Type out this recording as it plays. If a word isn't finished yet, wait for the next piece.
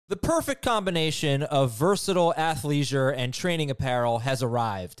The perfect combination of versatile athleisure and training apparel has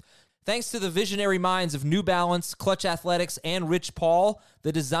arrived. Thanks to the visionary minds of New Balance, Clutch Athletics, and Rich Paul,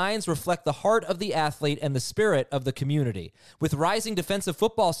 the designs reflect the heart of the athlete and the spirit of the community. With rising defensive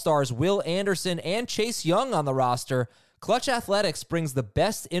football stars Will Anderson and Chase Young on the roster, Clutch Athletics brings the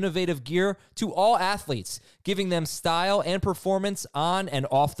best innovative gear to all athletes, giving them style and performance on and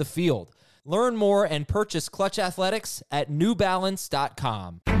off the field. Learn more and purchase Clutch Athletics at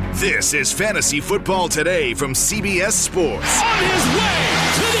newbalance.com. This is Fantasy Football Today from CBS Sports. On his way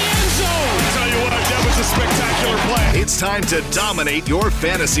to the end zone. I'll tell you what, that was a spectacular play. It's time to dominate your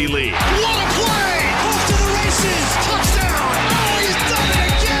fantasy league. What a play! Off to the races. Touchdown. Oh, he's done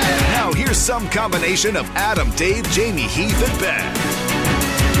it again. Now here's some combination of Adam, Dave, Jamie, Heath, and Ben.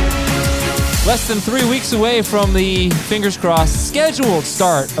 Less than 3 weeks away from the, fingers crossed, scheduled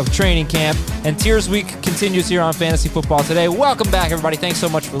start of training camp, and Tiers Week continues here on Fantasy Football Today. Welcome back, everybody. Thanks so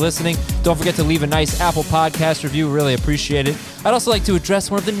much for listening. Don't forget to leave a nice Apple Podcast review. Really appreciate it. I'd also like to address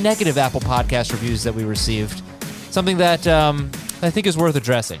one of the negative Apple Podcast reviews that we received, something that I think is worth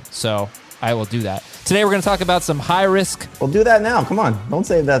addressing, so I will do that. Today we're going to talk about some high-risk... Well, do that now. Come on. Don't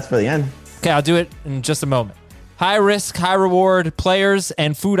save that for the end. Okay, I'll do it in just a moment. High-risk, high-reward players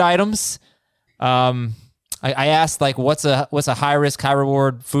and food items. I asked, like, what's a high risk, high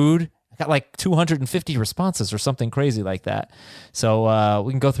reward food? I got like 250 responses or something crazy like that. So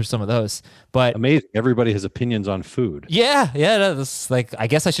we can go through some of those. But amazing, everybody has opinions on food. Yeah. That's like, I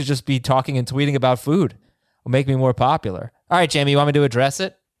guess I should just be talking and tweeting about food. Will make me more popular. All right, Jamie, you want me to address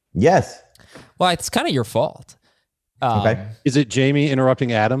it? Yes. Well, it's kind of your fault. Okay. Is it Jamie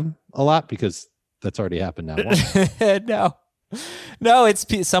interrupting Adam a lot? Because that's already happened now. No, it's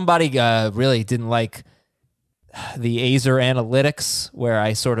somebody really didn't like the Azer analytics where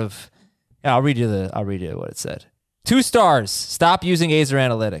I sort of, I'll read you what it said. 2 stars. Stop using Azer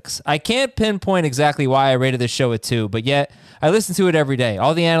analytics. I can't pinpoint exactly why I rated this show a 2, but yet I listen to it every day.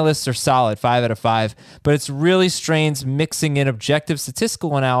 All the analysts are solid, 5 out of 5, but it's really strange mixing in objective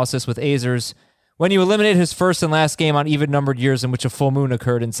statistical analysis with Azer's when you eliminate his first and last game on even-numbered years in which a full moon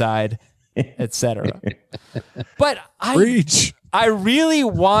occurred inside, etc. But I really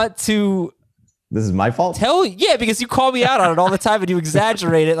want to. This is my fault? Because you call me out on it all the time and you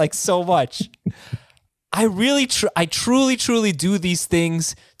exaggerate it like so much. I truly do these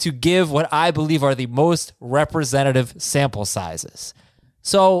things to give what I believe are the most representative sample sizes.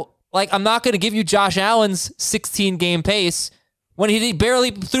 So, like, I'm not going to give you Josh Allen's 16-game pace when he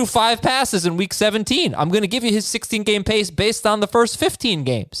barely threw 5 passes in week 17. I'm going to give you his 16-game pace based on the first 15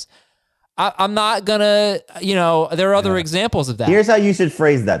 games. I'm not going to, there are other examples of that. Here's how you should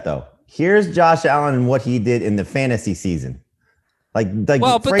phrase that, though. Here's Josh Allen and what he did in the fantasy season. But that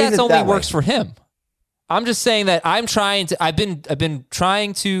only works for him. I'm just saying that I've been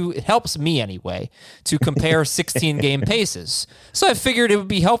trying to, it helps me anyway, to compare 16-game paces. So I figured it would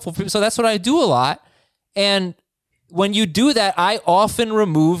be helpful for me. So that's what I do a lot. And when you do that, I often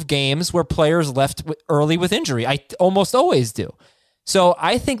remove games where players left early with injury. I almost always do. So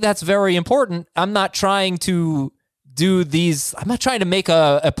I think that's very important. I'm not trying to make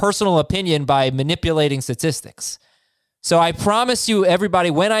a personal opinion by manipulating statistics. So I promise you, everybody,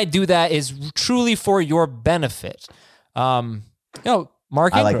 when I do that is truly for your benefit. Mark Ingram.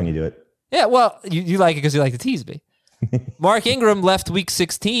 I like when you do it. Yeah, well, you like it because you like to tease me. Mark Ingram left week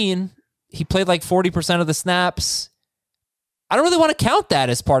 16. He played like 40% of the snaps. I don't really want to count that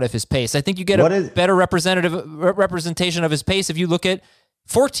as part of his pace. I think you get better representation of his pace if you look at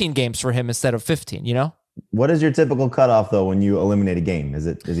 14 games for him instead of 15, What is your typical cutoff, though, when you eliminate a game? Is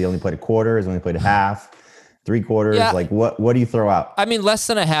he only played a quarter? Is he only played a half? 3/4? Yeah. Like, what do you throw out? I mean, less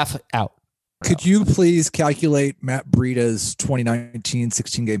than a half out. Could you please calculate Matt Breida's 2019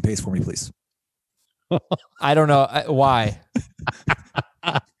 16-game pace for me, please? I don't know. Why?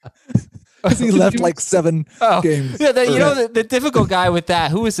 Because he left like 7 games. Yeah, the difficult guy with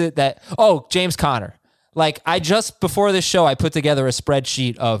that, who is it that... Oh, James Conner. Like, before this show, I put together a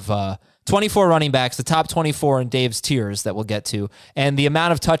spreadsheet of 24 running backs, the top 24 in Dave's tiers that we'll get to, and the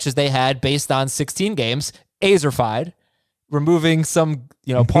amount of touches they had based on 16 games, Azerfied, removing some,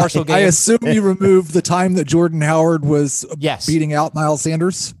 partial games. I assume you removed the time that Jordan Howard was beating out Miles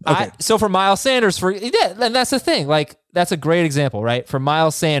Sanders? Okay. So for Miles Sanders, and that's the thing. Like, that's a great example, right? For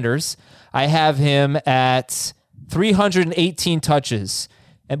Miles Sanders, I have him at 318 touches,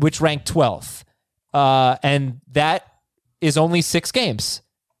 which ranked 12th. And that is only 6 games.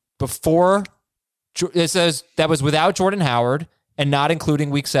 Before, it says that was without Jordan Howard and not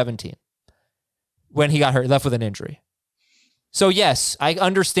including week 17 when he got hurt, left with an injury. So yes, I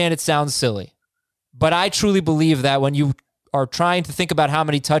understand it sounds silly, but I truly believe that when you are trying to think about how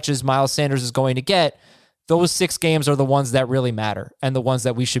many touches Miles Sanders is going to get, those 6 games are the ones that really matter and the ones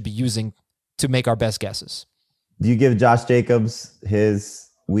that we should be using to make our best guesses. Do you give Josh Jacobs his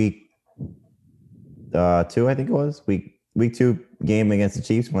week 2, I think it was, week 2 game against the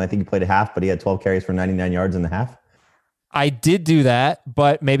Chiefs when I think he played a half, but he had 12 carries for 99 yards in the half? I did do that,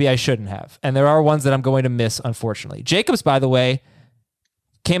 but maybe I shouldn't have. And there are ones that I'm going to miss, unfortunately. Jacobs, by the way,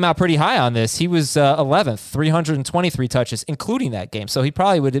 came out pretty high on this. He was 11th, 323 touches, including that game. So he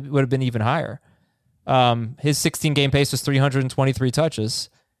probably would have been even higher. His 16-game pace was 323 touches.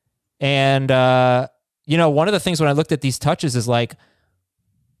 And, one of the things when I looked at these touches is like,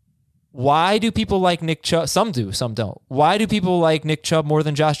 why do people like Nick Chubb? Some do, some don't. Why do people like Nick Chubb more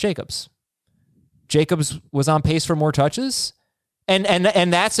than Josh Jacobs? Jacobs was on pace for more touches. And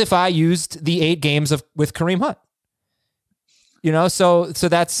that's if I used the 8 games with Kareem Hunt. So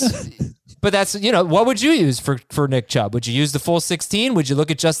that's, but that's, what would you use for Nick Chubb? Would you use the full 16? Would you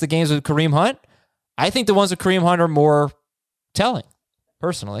look at just the games with Kareem Hunt? I think the ones with Kareem Hunt are more telling,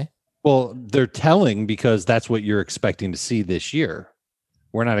 personally. Well, they're telling because that's what you're expecting to see this year.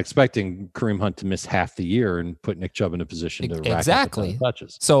 We're not expecting Kareem Hunt to miss half the year and put Nick Chubb in a position to rack up the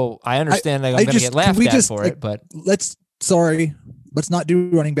touches. So I understand that I'm going to get laughed at for it, but let's not do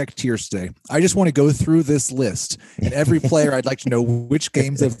running back tiers today. I just want to go through this list and every player. I'd like to know which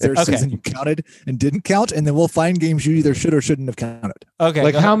games of their season you counted and didn't count, and then we'll find games you either should or shouldn't have counted. Okay.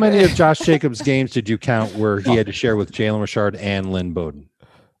 Like how many of Josh Jacobs' games did you count where he had to share with Jalen Richard and Lynn Bowden?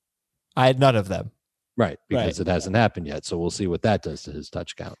 I had none of them. Right, because it hasn't happened yet. So we'll see what that does to his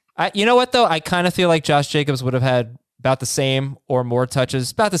touch count. You know what, though? I kind of feel like Josh Jacobs would have had about the same or more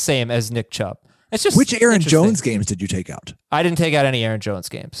touches, about the same as Nick Chubb. It's just which Aaron Jones games did you take out? I didn't take out any Aaron Jones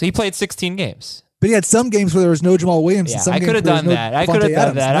games. He played 16 games. But he had some games where there was no Jamal Williams. Yeah, and some I could have done that. I could have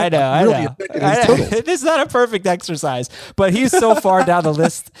done that. I know. It's not a perfect exercise, but he's so far down the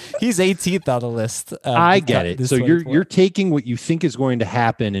list. He's 18th on the list. I get it. So you're taking what you think is going to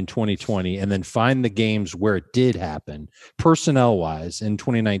happen in 2020 and then find the games where it did happen, personnel-wise, in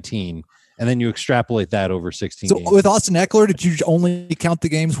 2019, and then you extrapolate that over 16 games. So with Austin Eckler, did you only count the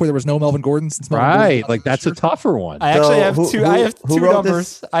games where there was no Melvin Gordon? Right. Like that's a tougher one. I actually have two. I have two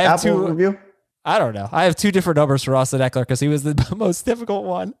numbers. I have Apple review? I don't know. I have 2 different numbers for Austin Eckler because he was the most difficult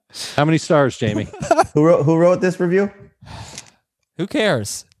one. How many stars, Jamie? Who wrote this review? Who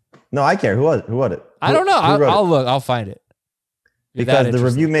cares? No, I care. Who wrote it? I don't know. I'll look. I'll find it. Because the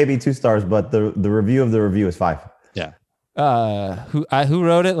review may be 2 stars, but the review of the review is 5. Yeah. Who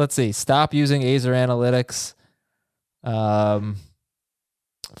wrote it? Let's see. Stop using Azer Analytics.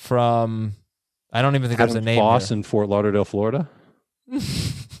 From I don't even think there's a name. Boss in Fort Lauderdale, Florida.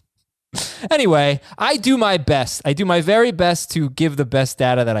 Anyway, I do my best. I do my very best to give the best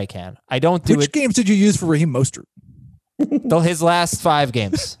data that I can. I don't do Which games did you use for Raheem Mostert? His last 5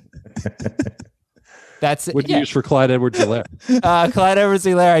 games. That's it. What did you use for Clyde Edwards-Helaire? Clyde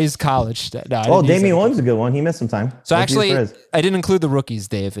Edwards-Helaire, I used college. No, Damian Williams is a good one. He missed some time. So actually, I didn't include the rookies,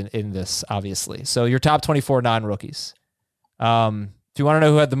 Dave, in this, obviously. So your top 24 non-rookies. If you want to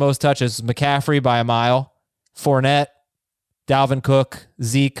know who had the most touches, McCaffrey by a mile, Fournette, Dalvin Cook,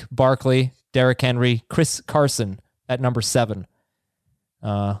 Zeke, Barkley, Derrick Henry, Chris Carson at number 7.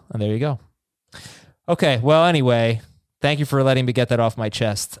 And there you go. Okay, well, anyway, thank you for letting me get that off my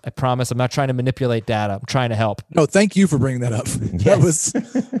chest. I promise I'm not trying to manipulate data. I'm trying to help. No, thank you for bringing that up. Yes. That was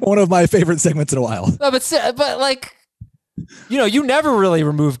one of my favorite segments in a while. No, but like, you never really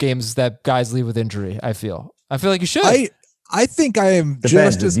remove games that guys leave with injury, I feel like you should. I think I am Depends.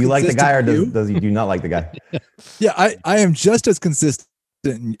 just as do you like the guy or consistent does he do not like the guy? Yeah, I am just as consistent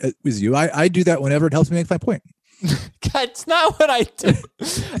as you. I do that whenever it helps me make my point. God, it's not what I do.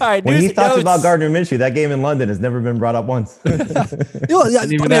 All right, when he talks about Gardner Minshew, that game in London has never been brought up once. I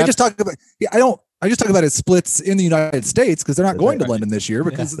just talk about. I just talk about his splits in the United States because they're not going to London this year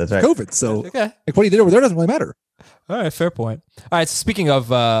because of COVID. So, like what he did over there doesn't really matter. All right, fair point. All right, so speaking of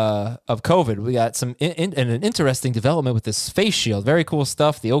COVID, we got some an interesting development with this face shield. Very cool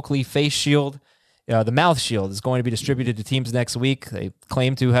stuff. The Oakley face shield, the mouth shield, is going to be distributed to teams next week. They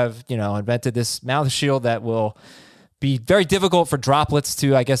claim to have invented this mouth shield that will be very difficult for droplets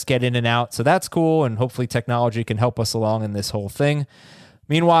to, I guess, get in and out. So that's cool, and hopefully technology can help us along in this whole thing.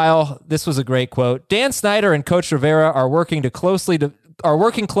 Meanwhile, this was a great quote. Dan Snyder and Coach Rivera are working closely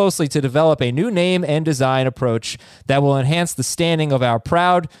to develop a new name and design approach that will enhance the standing of our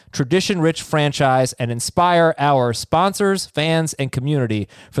proud, tradition-rich franchise and inspire our sponsors, fans, and community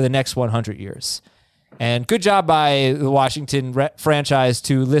for the next 100 years. And good job by the Washington franchise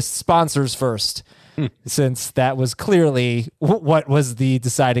to list sponsors first, since that was clearly what was the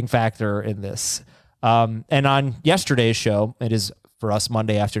deciding factor in this. And on yesterday's show, it is for us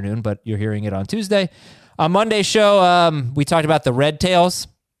Monday afternoon, but you're hearing it on Tuesday. On Monday's show, we talked about the Red Tails.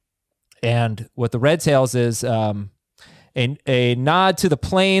 And what the Red Tails is a nod to the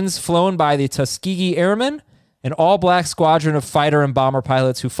planes flown by the Tuskegee Airmen, an all-black squadron of fighter and bomber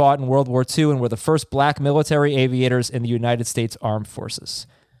pilots who fought in World War II and were the first black military aviators in the United States Armed Forces.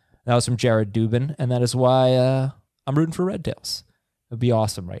 That was from Jared Dubin, and that is why I'm rooting for Red Tails. It would be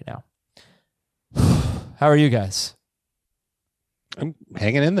awesome right now. How are you guys? I'm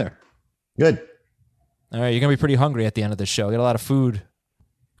hanging in there. Good. All right, you're going to be pretty hungry at the end of the show. We got a lot of food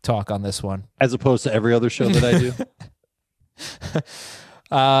talk on this one. As opposed to every other show that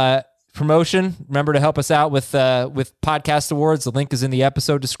I do. Promotion. Remember to help us out with podcast awards. The link is in the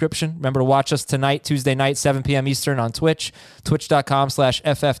episode description. Remember to watch us tonight, Tuesday night, 7 p.m. Eastern on Twitch,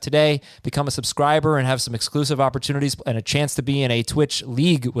 twitch.com/FFtoday. Become a subscriber and have some exclusive opportunities and a chance to be in a Twitch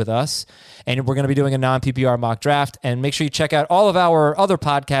league with us. And we're going to be doing a non-PPR mock draft. And make sure you check out all of our other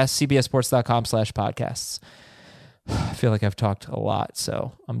podcasts, cbssports.com/podcasts. I feel like I've talked a lot,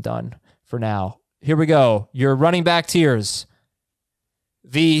 so I'm done for now. Here we go. Your running back tiers.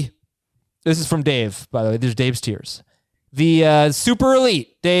 This is from Dave, by the way. There's Dave's tiers. The Super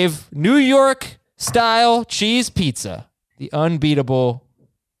Elite, Dave, New York style cheese pizza. The unbeatable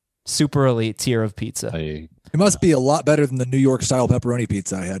Super Elite tier of pizza. It must be a lot better than the New York style pepperoni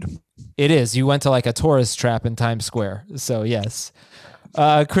pizza I had. It is. You went to like a tourist trap in Times Square. So, yes.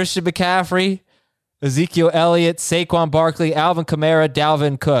 Christian McCaffrey, Ezekiel Elliott, Saquon Barkley, Alvin Kamara,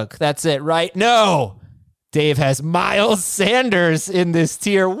 Dalvin Cook. That's it, right? No. Dave has Miles Sanders in this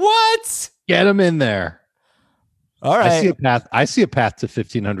tier. What? Get him in there. All right. I see a path to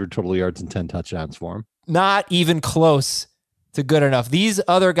 1,500 total yards and 10 touchdowns for him. Not even close to good enough. These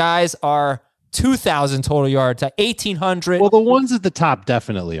other guys are 2,000 total yards at 1,800. Well, the ones at the top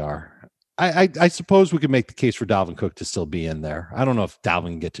definitely are. I suppose we could make the case for Dalvin Cook to still be in there. I don't know if Dalvin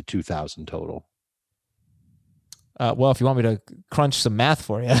can get to 2,000 total. Well, if you want me to crunch some math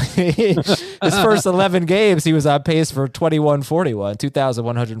for you, his first 11 games, he was on pace for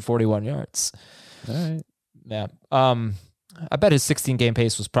 2,141 yards. All right. Yeah. I bet his 16-game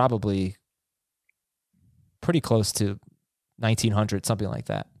pace was probably pretty close to 1,900, something like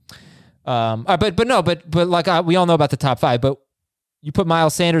that. But we all know about the top five. But you put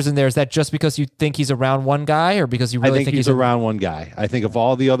Miles Sanders in there. Is that just because you think he's a round one guy, or because you really think he's a round one guy? I think of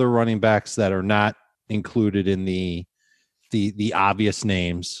all the other running backs that are not included in the obvious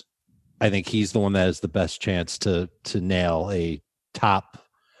names, I think he's the one that has the best chance to nail a top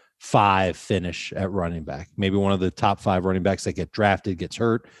 5 finish at running back. Maybe one of the top 5 running backs that get drafted gets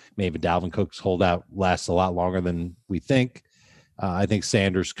hurt. Maybe Dalvin Cook's holdout lasts a lot longer than we think. I think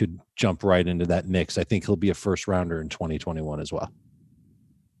Sanders could jump right into that mix. I think he'll be a first rounder in 2021 as well.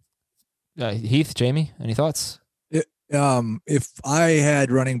 Heath, Jamie, any thoughts? If I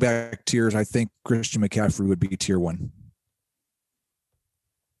had running back tiers, I think Christian McCaffrey would be tier 1.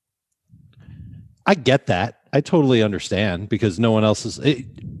 I get that. I totally understand, because no one else is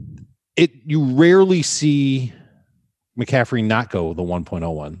you rarely see McCaffrey not go the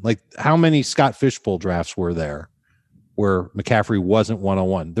 1.01. Like, how many Scott Fishbowl drafts were there where McCaffrey wasn't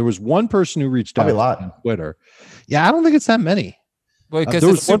 101? There was one person who reached out on Twitter. Yeah, I don't think it's that many. Well, there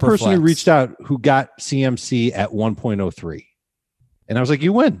was one person who reached out who got CMC at 1.03. And I was like,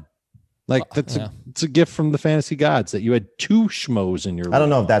 you win. Like, it's a gift from the fantasy gods that you had 2 schmoes in your league. I don't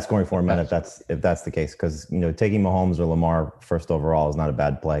know if that's going for him, man, if that's the case, because taking Mahomes or Lamar first overall is not a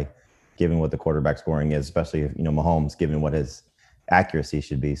bad play, given what the quarterback scoring is, especially if Mahomes, given what his accuracy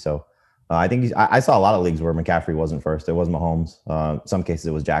should be. So I think I saw a lot of leagues where McCaffrey wasn't first. It was Mahomes. Some cases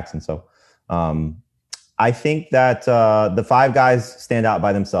it was Jackson. So I think that the 5 guys stand out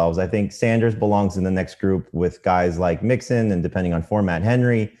by themselves. I think Sanders belongs in the next group with guys like Mixon, and depending on format,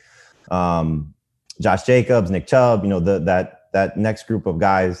 Henry, Josh Jacobs, Nick Chubb. That next group of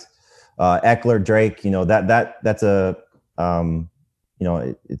guys, Eckler, Drake. That's a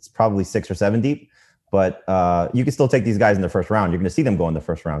it's probably 6 or 7 deep. But you can still take these guys in the first round. You're going to see them go in the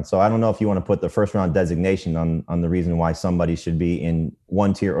first round. So I don't know if you want to put the first round designation on the reason why somebody should be in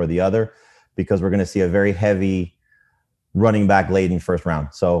one tier or the other, because we're going to see a very heavy running back laden first round.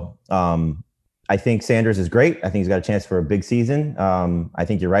 So I think Sanders is great. I think he's got a chance for a big season. I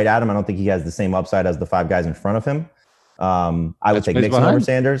think you're right, Adam. I don't think he has the same upside as the 5 guys in front of him. I would take Mixon over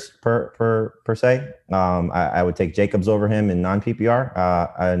Sanders per se. I would take Jacobs over him in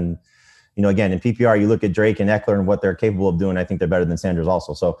non-PPR. And again, in PPR, you look at Drake and Eckler and what they're capable of doing. I think they're better than Sanders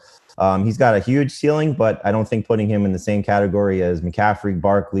also. So he's got a huge ceiling, but I don't think putting him in the same category as McCaffrey,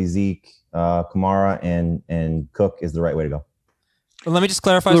 Barkley, Zeke, Kamara, and Cook is the right way to go. Let me just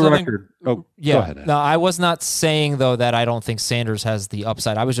clarify For the something. record, go ahead, Adam. No, I was not saying though that I don't think Sanders has the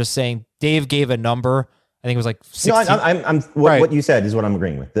upside. I was just saying Dave gave a number. I think it was like 16. I'm what you said is what I'm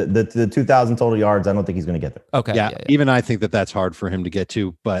agreeing with. The 2,000 total yards, I don't think he's going to get there. Okay. Yeah, even I think that's hard for him to get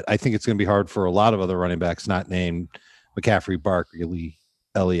to, but I think it's going to be hard for a lot of other running backs not named McCaffrey, Barkley,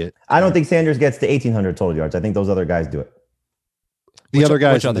 Elliott. I don't think Sanders gets to 1,800 total yards. I think those other guys do it. The other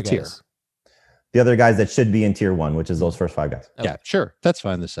guys in other the tier. The other guys that should be in tier 1, which is those first 5 guys. Yeah, sure. That's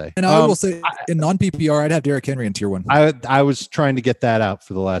fine to say. And I will say, in non-PPR, I'd have Derrick Henry in tier 1. I was trying to get that out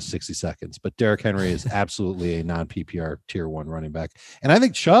for the last 60 seconds, but Derrick Henry is absolutely a non-PPR tier 1 running back. And I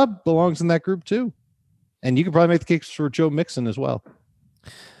think Chubb belongs in that group too. And you can probably make the case for Joe Mixon as well.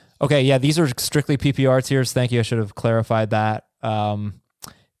 Okay, yeah, these are strictly PPR tiers. Thank you. I should have clarified that.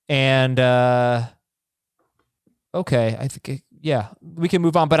 Okay, I think, yeah, we can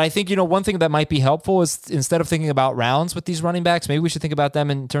move on. But I think, one thing that might be helpful is instead of thinking about rounds with these running backs, maybe we should think about them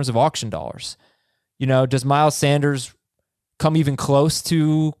in terms of auction dollars. Does Miles Sanders come even close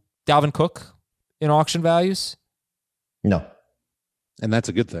to Dalvin Cook in auction values? No. And that's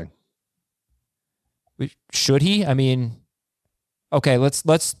a good thing. Should he? I mean, okay,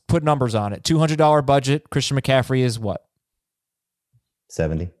 let's put numbers on it. $200 budget. Christian McCaffrey is what?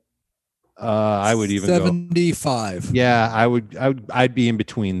 70. I would even 75. Go, yeah, I'd be in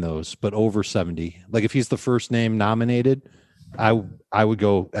between those, but over 70. Like if he's the first name nominated, I would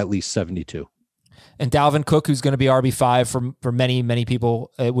go at least 72. And Dalvin Cook, who's going to be RB5 for many, many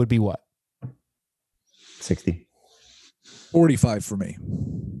people, it would be what? 60. 45 for me.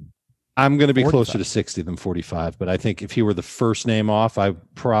 I'm going to be 45. closer to 60 than 45, but I think if he were the first name off, I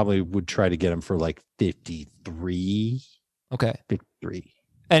probably would try to get him for like 53. Okay. 53.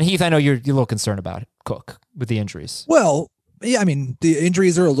 And Heath, I know you're a little concerned about Cook with the injuries. Well, yeah, I mean, the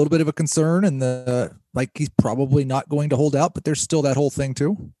injuries are a little bit of a concern, and he's probably not going to hold out, but there's still that whole thing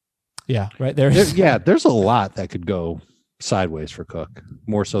too. Yeah, right there. There's a lot that could go sideways for Cook,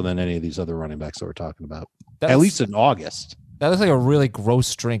 more so than any of these other running backs that we're talking about. At least in August. That looks like a really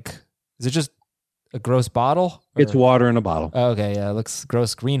gross drink. Is it just a gross bottle? It's water in a bottle. Okay, yeah, it looks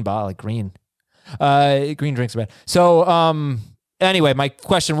gross. Green bottle, like green. Green drinks are bad. So, anyway, my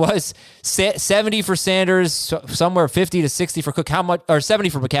question was 70 for Sanders, somewhere 50 to 60 for Cook. How much, or 70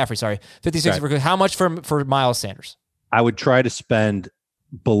 for McCaffrey, sorry. 50, 60 for Cook. How much for Miles Sanders? I would try to spend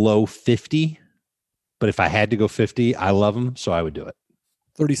below 50, but if I had to go 50, I love him, so I would do it.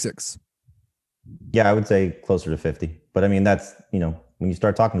 36. Yeah, I would say closer to 50. But I mean, that's, when you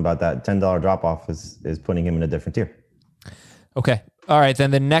start talking about that, $10 drop off is putting him in a different tier. Okay. All right. Then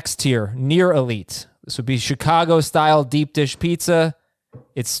the next tier, near elite. This would be Chicago style deep dish pizza.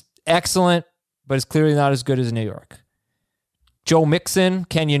 It's excellent, but it's clearly not as good as New York. Joe Mixon,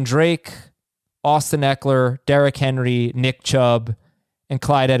 Kenyon Drake, Austin Eckler, Derrick Henry, Nick Chubb, and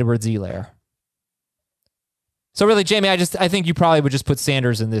Clyde Edwards-Helaire. So really, Jamie, I think you probably would just put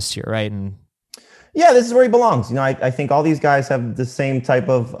Sanders in this tier, right? And yeah, this is where he belongs. I think all these guys have the same type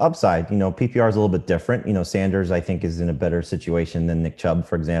of upside. PPR is a little bit different. Sanders, I think, is in a better situation than Nick Chubb,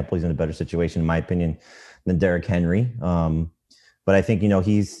 for example. He's in a better situation, in my opinion, than Derrick Henry. But I think,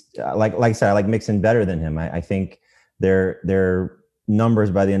 he's like I said, I like Mixon better than him. I think their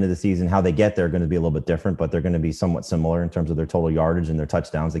numbers by the end of the season, how they get there, are going to be a little bit different, but they're going to be somewhat similar in terms of their total yardage and their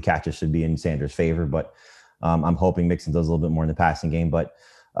touchdowns. The catches should be in Sanders' favor, but I'm hoping Mixon does a little bit more in the passing game. But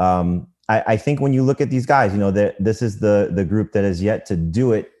I think when you look at these guys, this is the group that has yet to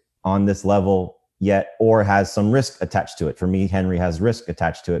do it on this level yet, or has some risk attached to it. For me, Henry has risk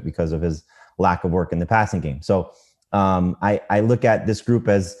attached to it because of his lack of work in the passing game. So I look at this group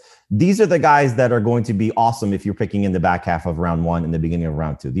as these are the guys that are going to be awesome if you're picking in the back half of round 1 and the beginning of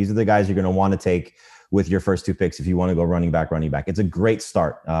round 2. These are the guys you're going to want to take with your first 2 picks if you want to go running back. It's a great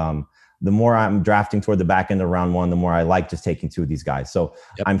start. The more I'm drafting toward the back end of round 1, the more I like just taking 2 of these guys. So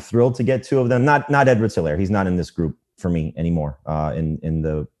I'm thrilled to get 2 of them. Not Edwards-Helaire. He's not in this group for me anymore in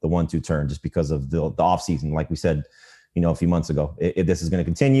the 1-2 turn, just because of the offseason. Like we said, a few months ago, if this is going to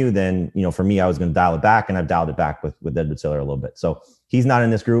continue, then, for me, I was going to dial it back, and I've dialed it back with Edwards-Helaire a little bit. So he's not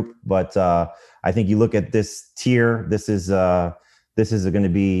in this group, but I think you look at this tier, this is going to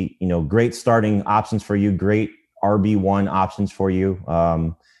be, great starting options for you, great RB1 options for you.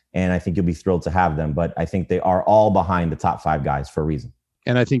 And I think you'll be thrilled to have them. But I think they are all behind the top 5 guys for a reason.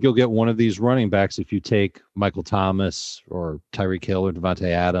 And I think you'll get one of these running backs if you take Michael Thomas or Tyreek Hill or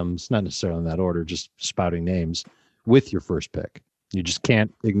Devontae Adams, not necessarily in that order, just spouting names, with your first pick. You just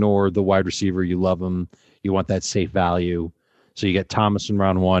can't ignore the wide receiver. You love him. You want that safe value. So you get Thomas in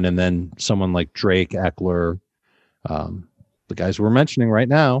round 1, and then someone like Drake, Eckler, the guys we're mentioning right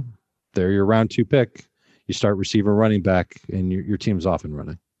now, they're your round 2 pick. you start receiver, running back, and your team's off and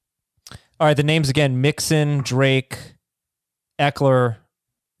running. All right, the names again: Mixon, Drake, Eckler,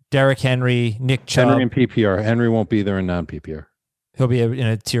 Derrick Henry, Nick Chubb. Henry in PPR. Henry won't be there in non-PPR. He'll be in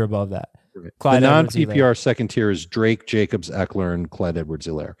a tier above that. The non-PPR second tier is Drake, Jacobs, Eckler, and Clyde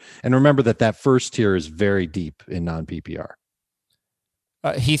Edwards-Helaire. And remember that first tier is very deep in non-PPR.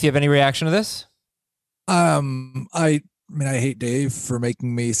 Heath, you have any reaction to this? I hate Dave for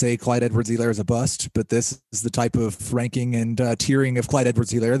making me say Clyde Edwards-Helaire is a bust, but this is the type of ranking and tiering of Clyde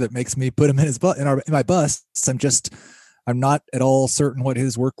Edwards-Helaire that makes me put him in my busts. I'm not at all certain what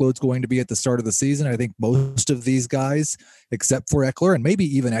his workload's going to be at the start of the season. I think most of these guys, except for Eckler and maybe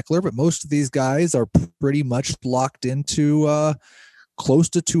even Eckler, but most of these guys are pretty much locked into close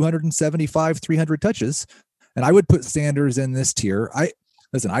to 275, 300 touches. And I would put Sanders in this tier. I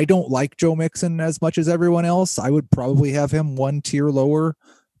don't like Joe Mixon as much as everyone else. I would probably have him one tier lower,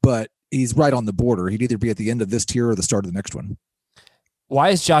 but he's right on the border. He'd either be at the end of this tier or the start of the next one. Why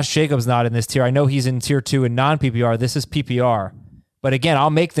is Josh Jacobs not in this tier? I know he's in tier 2 in non-PPR. This is PPR. But again, I'll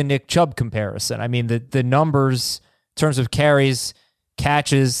make the Nick Chubb comparison. I mean, the numbers in terms of carries,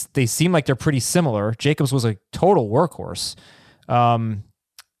 catches, they seem like they're pretty similar. Jacobs was a total workhorse.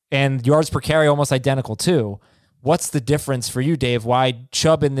 And yards per carry almost identical too. What's the difference for you, Dave? Why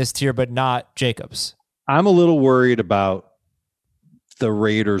Chubb in this tier but not Jacobs? I'm a little worried about the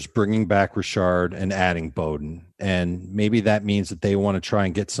Raiders bringing back Richard and adding Bowden. And maybe that means that they want to try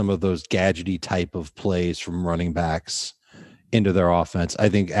and get some of those gadgety type of plays from running backs into their offense. I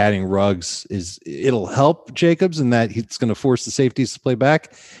think adding Ruggs it'll help Jacobs in that it's going to force the safeties to play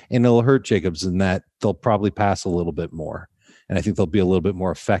back, and it'll hurt Jacobs in that they'll probably pass a little bit more. And I think they'll be a little bit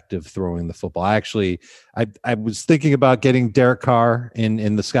more effective throwing the football. I was thinking about getting Derek Carr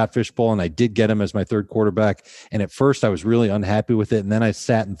in the Scott Fish Bowl, and I did get him as my third quarterback. And at first I was really unhappy with it. And then I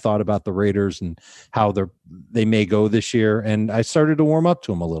sat and thought about the Raiders and how they may go this year. And I started to warm up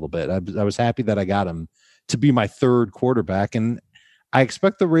to him a little bit. I was happy that I got him to be my third quarterback. And I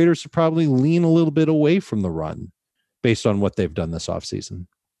expect the Raiders to probably lean a little bit away from the run based on what they've done this offseason.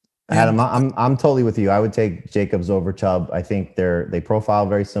 Adam, I'm totally with you. I would take Jacobs over Chubb. I think they profile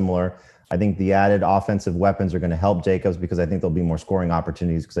very similar. I think the added offensive weapons are going to help Jacobs because I think there'll be more scoring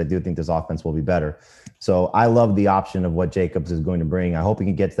opportunities because I do think this offense will be better. So I love the option of what Jacobs is going to bring. I hope he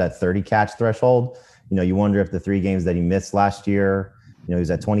can get to that 30 catch threshold. You wonder if the 3 games that he missed last year, he was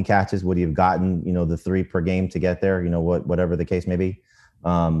at 20 catches, would he have gotten, the 3 per game to get there, whatever the case may be.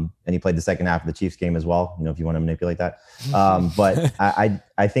 And he played the second half of the Chiefs game as well, if you want to manipulate that. But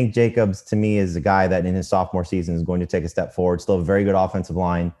I think Jacobs, to me, is a guy that in his sophomore season is going to take a step forward. Still a very good offensive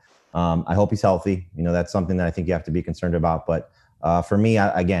line. I hope he's healthy. That's something that I think you have to be concerned about. But for me,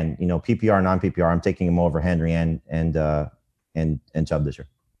 again, PPR, non-PPR, I'm taking him over Henry and Chubb this year.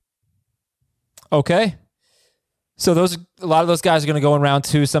 Okay. So a lot of those guys are going to go in round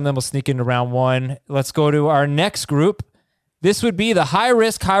 2. Some of them will sneak into round 1. Let's go to our next group. This would be the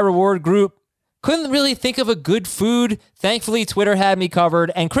high-risk, high-reward group. Couldn't really think of a good food. Thankfully, Twitter had me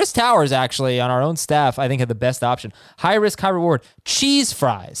covered. And Chris Towers, actually, on our own staff, I think had the best option. High-risk, high-reward. Cheese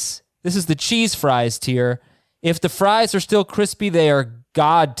fries. This is the cheese fries tier. If the fries are still crispy, they are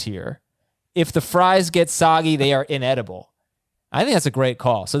God tier. If the fries get soggy, they are inedible. I think that's a great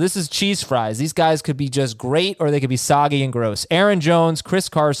call. So this is cheese fries. These guys could be just great or they could be soggy and gross. Aaron Jones, Chris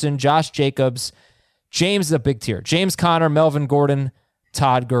Carson, Josh Jacobs. James is a big tier. James Conner, Melvin Gordon,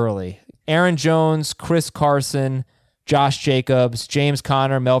 Todd Gurley. Aaron Jones, Chris Carson, Josh Jacobs, James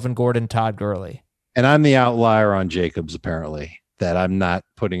Conner, Melvin Gordon, Todd Gurley. And I'm the outlier on Jacobs, apparently, that I'm not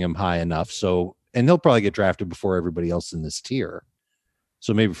putting him high enough. So, and he'll probably get drafted before everybody else in this tier.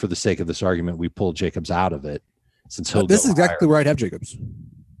 So maybe for the sake of this argument, we pull Jacobs out of it. Since this is exactly where I'd have Jacobs.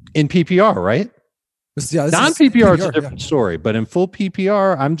 In PPR, right? Non-PPR is a different story, but in full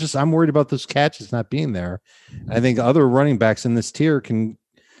PPR, I'm worried about those catches not being there. I think other running backs in this tier can,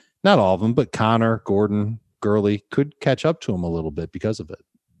 not all of them, but Connor, Gordon, Gurley could catch up to him a little bit because of it.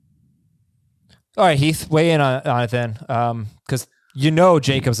 All right, Heath, weigh in on it then, because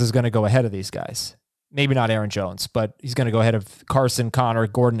Jacobs is going to go ahead of these guys. Maybe not Aaron Jones, but he's going to go ahead of Carson, Connor,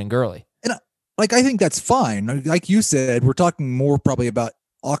 Gordon, and Gurley. And I think that's fine. Like you said, we're talking more probably about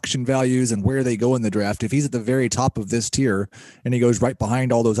auction values and where they go in the draft. If he's at the very top of this tier and he goes right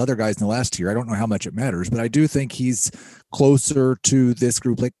behind all those other guys in the last tier, I don't know how much it matters, but I do think he's closer to this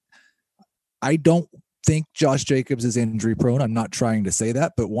group. Like, I don't think Josh Jacobs is injury prone. I'm not trying to say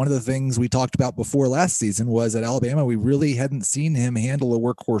that, but one of the things we talked about before last season was at Alabama, we really hadn't seen him handle a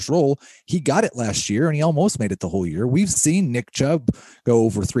workhorse role. He got it last year and he almost made it the whole year. We've seen Nick Chubb go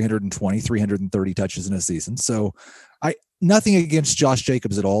over 320, 330 touches in a season. So nothing against Josh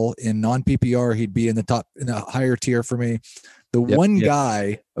Jacobs at all. In non-PPR, he'd be in the higher tier for me. The one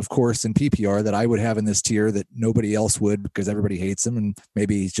guy, of course, in PPR that I would have in this tier that nobody else would because everybody hates him and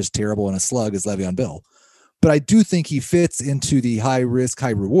maybe he's just terrible in a slug is Le'Veon Bell. But I do think he fits into the high risk,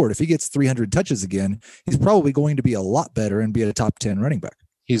 high reward. If he gets 300 touches again, he's probably going to be a lot better and be a top 10 running back.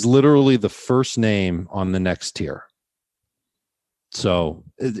 He's literally the first name on the next tier. So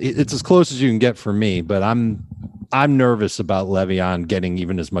it's as close as you can get for me, but I'm nervous about Le'Veon getting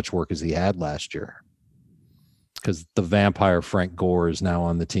even as much work as he had last year because the vampire Frank Gore is now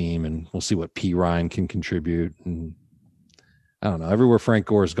on the team, and we'll see what P. Ryan can contribute. And I don't know. Everywhere Frank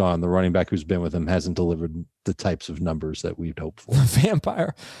Gore's gone, the running back who's been with him hasn't delivered the types of numbers that we'd hoped for.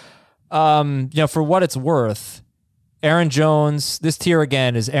 Vampire. For what it's worth, Aaron Jones, this tier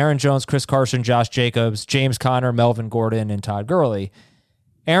again is Aaron Jones, Chris Carson, Josh Jacobs, James Conner, Melvin Gordon, and Todd Gurley.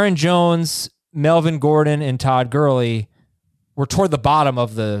 Aaron Jones, Melvin Gordon, and Todd Gurley were toward the bottom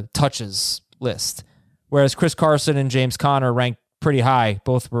of the touches list, whereas Chris Carson and James Conner ranked pretty high.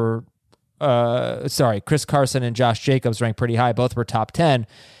 Both were, Chris Carson and Josh Jacobs ranked pretty high. Both were top 10.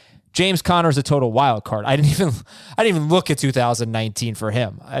 James Conner's a total wild card. I didn't even look at 2019 for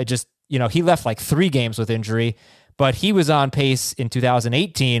him. I just, he left like 3 games with injury. But he was on pace in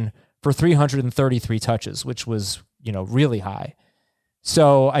 2018 for 333 touches, which was, really high.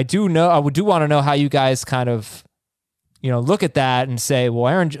 So I do want to know how you guys kind of, look at that and say,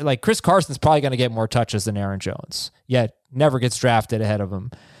 well, Chris Carson's probably going to get more touches than Aaron Jones, yet never gets drafted ahead of him.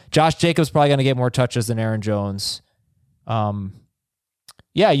 Josh Jacobs probably going to get more touches than Aaron Jones.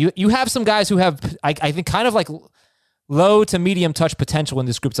 You have some guys who have, I think, kind of like low to medium touch potential in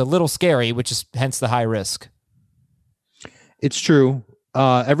this group. It's a little scary, which is hence the high risk. It's true.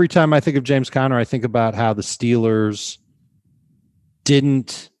 Every time I think of James Conner, I think about how the Steelers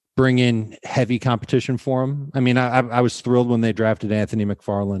didn't bring in heavy competition for him. I mean, I was thrilled when they drafted Anthony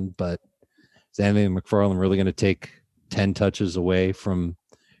McFarland, but is Anthony McFarland really going to take 10 touches away from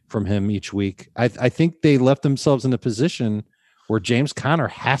him each week? I think they left themselves in a position where James Conner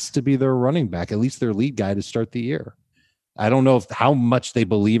has to be their running back, at least their lead guy to start the year. I don't know how much they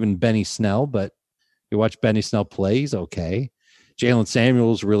believe in Benny Snell, but you watch Benny Snell play, he's okay. Jalen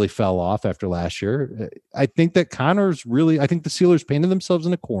Samuels really fell off after last year. I think that I think the Steelers painted themselves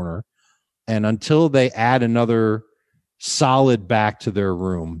in a corner, and until they add another solid back to their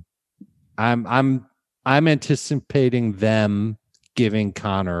room, I'm anticipating them giving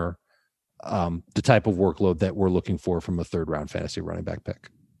Conner the type of workload that we're looking for from a 3rd-round fantasy running back pick.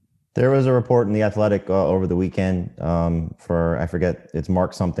 There was a report in The Athletic over the weekend I forget, it's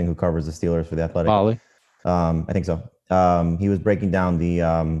Mark something who covers the Steelers for The Athletic. Ollie? I think so. He was breaking down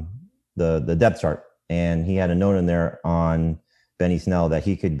the depth chart, and he had a note in there on Benny Snell that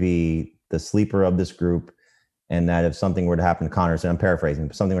he could be the sleeper of this group, and that if something were to happen to Conner, so I'm paraphrasing,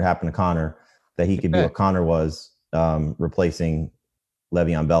 if something would happen to Conner, that he could be what Conner was replacing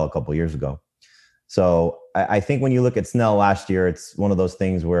Le'Veon Bell a couple years ago. So I think when you look at Snell last year, it's one of those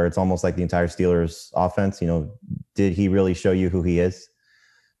things where it's almost like the entire Steelers offense. Did he really show you who he is?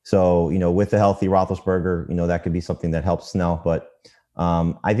 So, with the healthy Roethlisberger, that could be something that helps Snell. But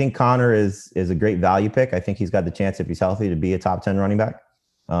I think Conner is a great value pick. I think he's got the chance, if he's healthy, to be a top 10 running back.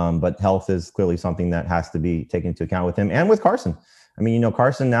 But health is clearly something that has to be taken into account with him and with Carson. I mean,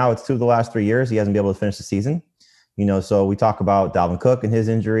 Carson now, it's 2 of the last 3 years. He hasn't been able to finish the season. So we talk about Dalvin Cook and his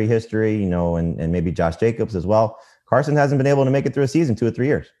injury history, and maybe Josh Jacobs as well. Carson hasn't been able to make it through a season 2 or 3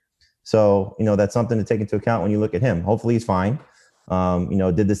 years. So, that's something to take into account when you look at him. Hopefully he's fine.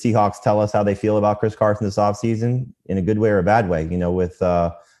 Did the Seahawks tell us how they feel about Chris Carson this offseason in a good way or a bad way? With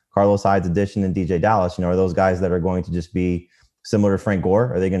Carlos Hyde's addition and DJ Dallas, are those guys that are going to just be similar to Frank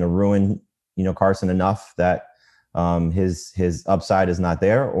Gore? Are they going to ruin, Carson enough that his upside is not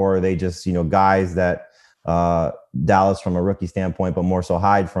there? Or are they just, guys that Dallas from a rookie standpoint, but more so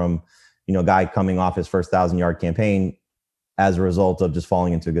Hyde from, guy coming off his first 1,000-yard campaign as a result of just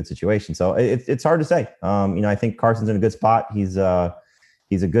falling into a good situation. So it's hard to say. I think Carson's in a good spot. He's a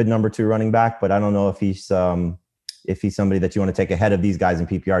good number 2 running back, but I don't know if he's somebody that you want to take ahead of these guys in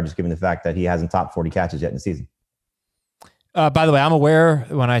PPR, just given the fact that he hasn't topped 40 catches yet in the season. By the way, I'm aware,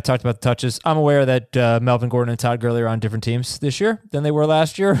 when I talked about the touches, I'm aware that Melvin Gordon and Todd Gurley are on different teams this year than they were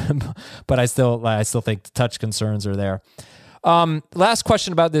last year, but I still think the touch concerns are there. Last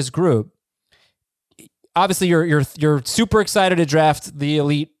question about this group. Obviously, you're super excited to draft the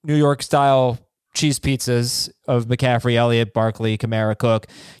elite New York style cheese pizzas of McCaffrey, Elliott, Barkley, Kamara, Cook.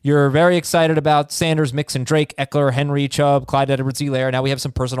 You're very excited about Sanders, Mixon, Drake, Eckler, Henry, Chubb, Clyde Edwards-Helaire. Now we have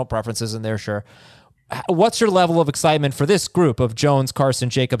some personal preferences in there, sure. What's your level of excitement for this group of Jones, Carson,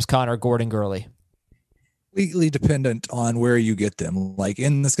 Jacobs, Conner, Gordon, Gurley? completely dependent on where you get them. Like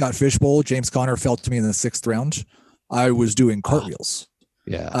in the Scott Fish Bowl, James Conner fell to me in the 6th round. I was doing cartwheels.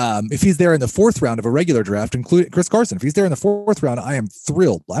 Yeah. If he's there in the 4th round of a regular draft, including Chris Carson, if he's there in the 4th round, I am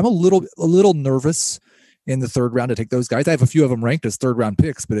thrilled. I'm a little nervous in the 3rd round to take those guys. I have a few of them ranked as 3rd round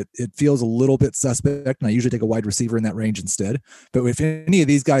picks, but it feels a little bit suspect. And I usually take a wide receiver in that range instead. But if any of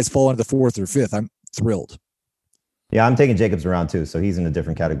these guys fall into the 4th or 5th, I'm thrilled. Yeah, I'm taking Jacobs around too, so he's in a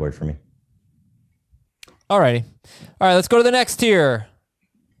different category for me. All right, let's go to the next tier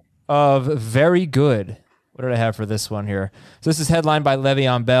of very good. What did I have for this one here? So this is headlined by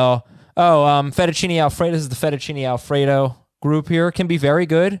Le'Veon Bell. Fettuccine Alfredo. This is the Fettuccine Alfredo group here. Can be very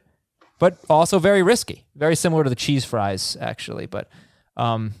good, but also very risky. Very similar to the cheese fries, actually. But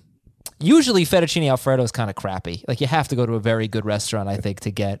usually Fettuccine Alfredo is kind of crappy. Like you have to go to a very good restaurant, I think,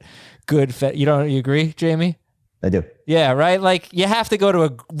 to get good. You agree, Jamie? I do. Yeah, right? Like you have to go to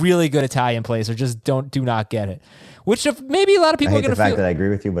a really good Italian place or just do not get it. Which maybe a lot of people are going to feel. I hate the fact that I agree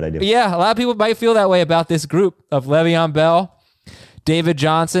with you, but I do. Yeah, a lot of people might feel that way about this group of Le'Veon Bell, David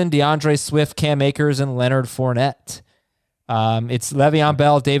Johnson, DeAndre Swift, Cam Akers, and Leonard Fournette. It's Le'Veon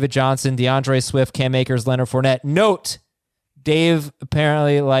Bell, David Johnson, DeAndre Swift, Cam Akers, Leonard Fournette. Note, Dave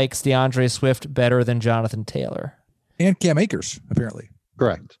apparently likes DeAndre Swift better than Jonathan Taylor. And Cam Akers, apparently.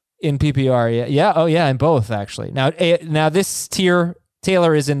 Correct. In PPR, yeah. Oh, yeah, in both, actually. Now this tier,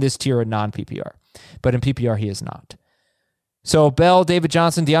 Taylor is in this tier in non-PPR, but in PPR, he is not. So Bell, David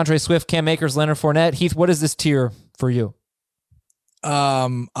Johnson, DeAndre Swift, Cam Akers, Leonard Fournette. Heath, what is this tier for you?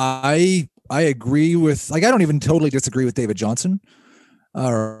 I agree with, I don't even totally disagree with David Johnson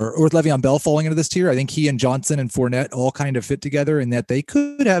or with Le'Veon Bell falling into this tier. I think he and Johnson and Fournette all kind of fit together in that they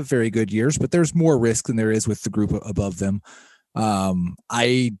could have very good years, but there's more risk than there is with the group above them.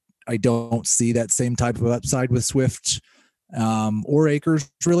 I don't see that same type of upside with Swift or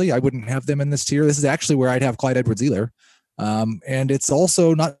Akers, really. I wouldn't have them in this tier. This is actually where I'd have Clyde Edwards-Helaire. And it's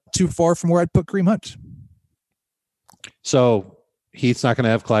also not too far from where I'd put Kareem Hunt. So Heath's not going to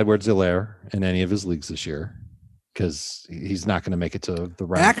have Clyde Edwards-Helaire in any of his leagues this year because he's not going to make it to the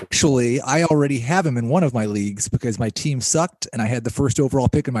round. Actually, I already have him in one of my leagues because my team sucked and I had the first overall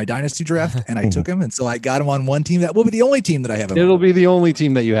pick in my dynasty draft and I took him. And so I got him on one team. That will be the only team that I have him It'll on. be the only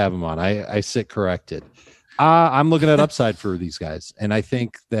team that you have him on. I sit corrected. I'm looking at upside for these guys. And I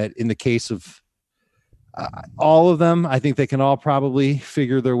think that in the case of all of them, I think they can all probably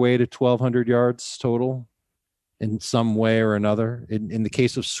figure their way to 1,200 yards total in some way or another. In the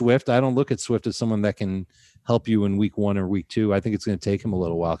case of Swift, I don't look at Swift as someone that can help you in week 1 or week 2. I think it's going to take him a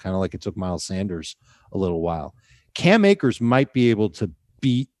little while, kind of like it took Miles Sanders a little while. Cam Akers might be able to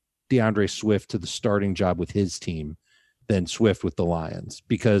beat DeAndre Swift to the starting job with his team than Swift with the Lions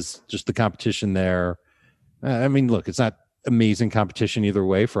because just the competition there. I mean, look, it's not amazing competition either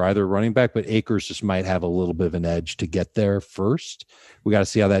way for either running back, but Akers just might have a little bit of an edge to get there first. We got to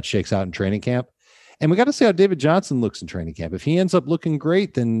see how that shakes out in training camp. And we got to see how David Johnson looks in training camp. If he ends up looking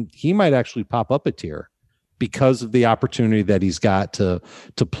great, then he might actually pop up a tier because of the opportunity that he's got to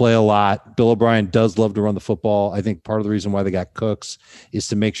play a lot. Bill O'Brien does love to run the football. I think part of the reason why they got Cooks is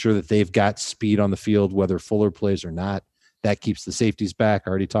to make sure that they've got speed on the field, whether Fuller plays or not. That keeps the safeties back. I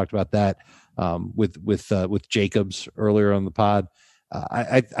already talked about that with Jacobs earlier on the pod.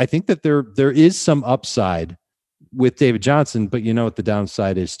 I think that there is some upside with David Johnson, but you know what the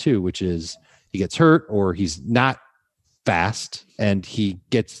downside is too, which is he gets hurt or he's not fast and he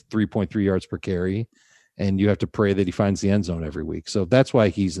gets 3.3 yards per carry. And you have to pray that he finds the end zone every week. So that's why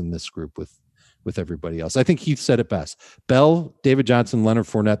he's in this group with everybody else. I think Heath said it best. Bell, David Johnson, Leonard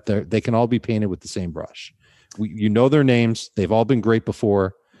Fournette, they can all be painted with the same brush. You know their names. They've all been great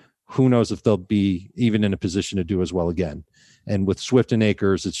before. Who knows if they'll be even in a position to do as well again. And with Swift and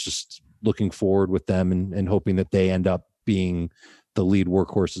Akers, it's just looking forward with them and hoping that they end up being the lead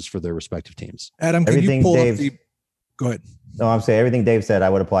workhorses for their respective teams. Adam, can you pull up the... Go ahead. No, I'm saying everything Dave said, I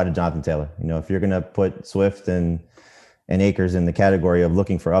would apply to Jonathan Taylor. You know, if you're going to put Swift and Akers in the category of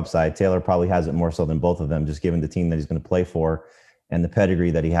looking for upside, Taylor probably has it more so than both of them, just given the team that he's going to play for and the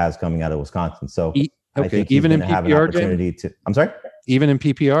pedigree that he has coming out of Wisconsin. So I think he's going to have an opportunity to. I'm sorry. Even in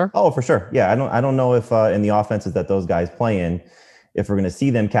PPR? Oh, for sure. Yeah, I don't know if in the offenses that those guys play in, if we're going to see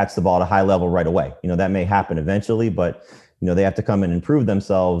them catch the ball at a high level right away. You know, that may happen eventually, but you know, they have to come in and prove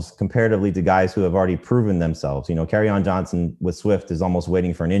themselves comparatively to guys who have already proven themselves. You know, Kerryon Johnson with Swift is almost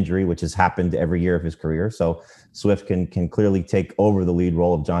waiting for an injury, which has happened every year of his career. So Swift can clearly take over the lead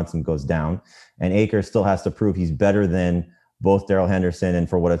role if Johnson goes down. And Akers still has to prove he's better than both Darrell Henderson and,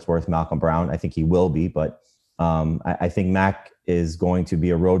 for what it's worth, Malcolm Brown. I think he will be, but I think Mac is going to be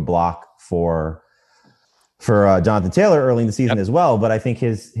a roadblock for Jonathan Taylor early in the season as well. But I think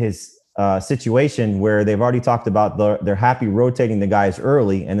his situation where they've already talked about they're happy rotating the guys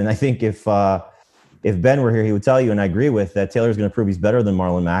early. And then I think if Ben were here, he would tell you, and I agree with that, Taylor's going to prove he's better than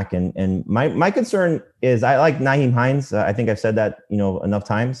Marlon Mack. And my concern is I like Nyheim Hines. I think I've said that, enough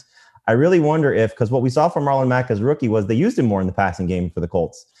times. I really wonder because what we saw from Marlon Mack as a rookie was they used him more in the passing game for the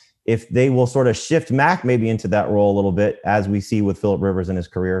Colts. If they will sort of shift Mack maybe into that role a little bit, as we see with Phillip Rivers in his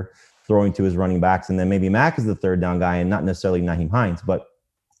career, throwing to his running backs, and then maybe Mack is the third down guy and not necessarily Nyheim Hines. But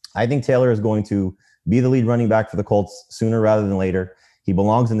I think Taylor is going to be the lead running back for the Colts sooner rather than later. He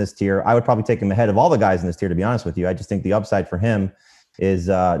belongs in this tier. I would probably take him ahead of all the guys in this tier, to be honest with you. I just think the upside for him is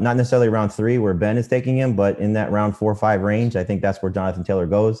not necessarily round 3 where Ben is taking him, but in that round 4 or 5 range. I think that's where Jonathan Taylor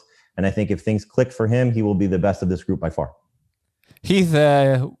goes. And I think if things click for him, he will be the best of this group by far. Heath,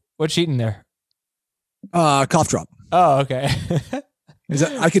 what's you eating there? Cough drop. Oh, okay.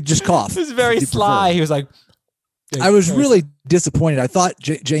 I could just cough. It was very sly. Prefer. He was like, I was really disappointed. I thought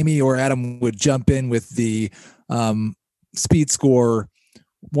Jamie or Adam would jump in with the speed score,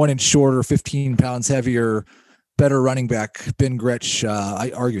 1 inch shorter, 15 pounds heavier, better running back, Ben Gretsch.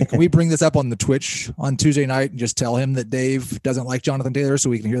 I argued. Can we bring this up on the Twitch on Tuesday night and just tell him that Dave doesn't like Jonathan Taylor so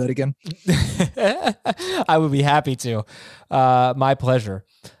we can hear that again? I would be happy to. My pleasure.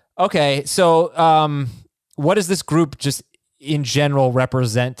 Okay, so what does this group just in general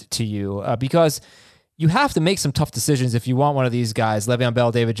represent to you? Because you have to make some tough decisions if you want one of these guys, Le'Veon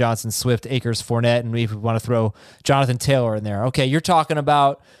Bell, David Johnson, Swift, Akers, Fournette, and if we want to throw Jonathan Taylor in there. Okay, you're talking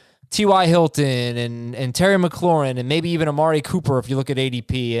about T.Y. Hilton and Terry McLaurin and maybe even Amari Cooper if you look at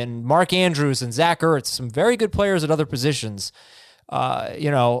ADP, and Mark Andrews and Zach Ertz, some very good players at other positions.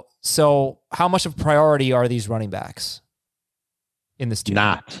 So how much of a priority are these running backs in this team?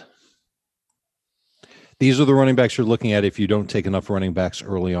 Not. These are the running backs you're looking at if you don't take enough running backs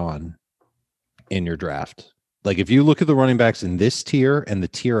early on in your draft. Like if you look at the running backs in this tier and the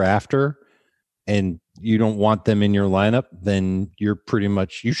tier after, and you don't want them in your lineup, then you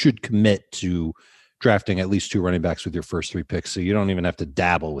should commit to drafting at least 2 running backs with your first 3 picks. So you don't even have to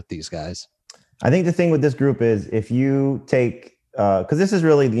dabble with these guys. I think the thing with this group is if you take, because this is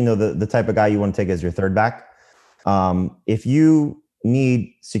really, the type of guy you want to take as your third back. If you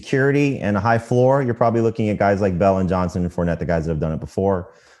need security and a high floor, you're probably looking at guys like Bell and Johnson and Fournette, the guys that have done it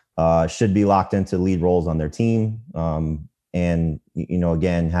before, should be locked into lead roles on their team. And,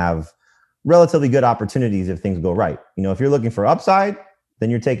 again, have relatively good opportunities if things go right. If you're looking for upside,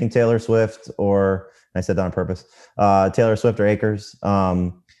 then you're taking Taylor Swift or, I said that on purpose, Taylor Swift or Akers.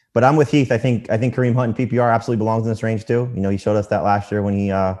 But I'm with Heath. I think Kareem Hunt in PPR absolutely belongs in this range too. He showed us that last year when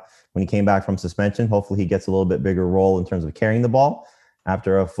he came back from suspension. Hopefully he gets a little bit bigger role in terms of carrying the ball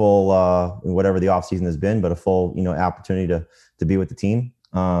after a full, whatever the offseason has been, but a full, opportunity to be with the team.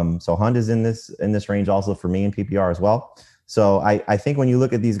 So Hunt is in this range also for me in PPR as well. So I think when you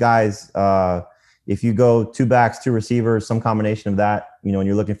look at these guys, if you go 2 backs, 2 receivers, some combination of that, and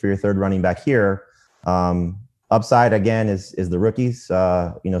you're looking for your third running back here, upside again is the rookies.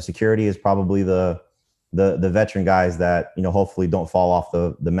 Security is probably the veteran guys that, hopefully don't fall off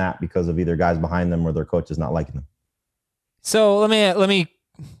the map because of either guys behind them or their coaches not liking them. So let me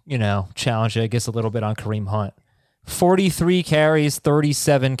challenge you, I guess, a little bit on Kareem Hunt. 43 carries,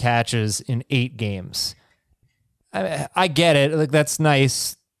 37 catches in 8 games. I get it. Like, that's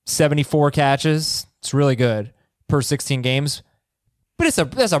nice. 74 catches. It's really good per 16 games. But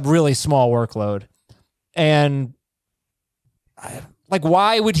that's a really small workload. And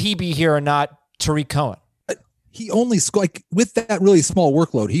why would he be here and not Tariq Cohen? He only scored, with that really small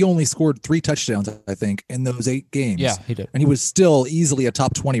workload, he only scored 3 touchdowns, I think, in those 8 games. Yeah, he did. And he was still easily a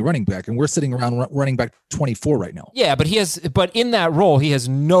top 20 running back. And we're sitting around running back 24 right now. Yeah, but in that role, he has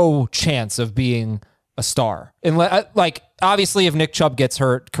no chance of being a star. And obviously, if Nick Chubb gets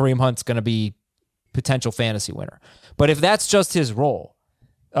hurt, Kareem Hunt's going to be potential fantasy winner. But if that's just his role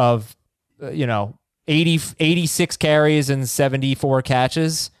of, 86 carries and 74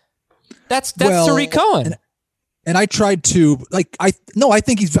 catches, that's Tariq Cohen. And I tried to I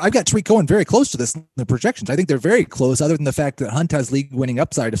think I've got Tariq Cohen very close to this in the projections. I think they're very close, other than the fact that Hunt has league winning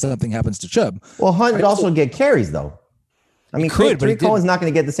upside if something happens to Chubb. Well, Hunt would also get carries though. I mean, Tariq Cohen's not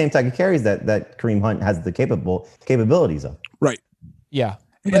going to get the same type of carries that Kareem Hunt has the capabilities of. Right. Yeah.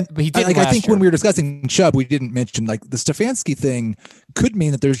 But he did. I think when we were discussing Chubb, we didn't mention the Stefanski thing could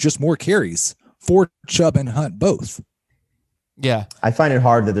mean that there's just more carries for Chubb and Hunt both. Yeah. I find it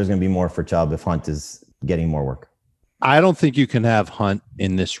hard that there's going to be more for Chubb if Hunt is getting more work. I don't think you can have Hunt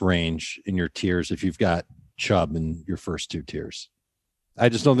in this range in your tiers if you've got Chubb in your first 2 tiers. I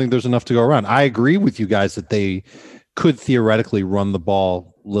just don't think there's enough to go around. I agree with you guys that they could theoretically run the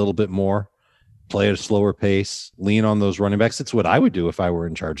ball a little bit more play at a slower pace, lean on those running backs. It's what I would do if I were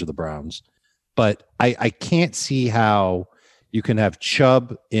in charge of the Browns. But I can't see how you can have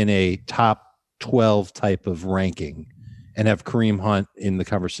Chubb in a top 12 type of ranking and have Kareem Hunt in the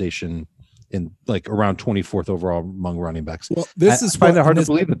conversation in like around 24th overall among running backs. Well, I find it hard to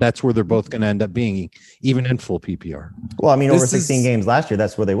believe that that's where they're both going to end up being, even in full PPR. Well, I mean, over 16 games last year,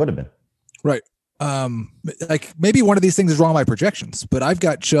 that's where they would have been. Right. Like maybe one of these things is wrong on my projections, but I've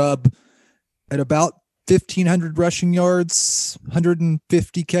got Chubb at about 1,500 rushing yards,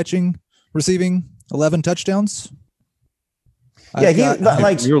 150 catching, receiving, 11 touchdowns. Yeah,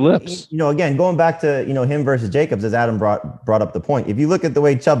 like your lips. Again, going back to him versus Jacobs, as Adam brought up the point. If you look at the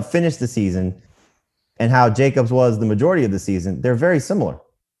way Chubb finished the season and how Jacobs was the majority of the season, they're very similar.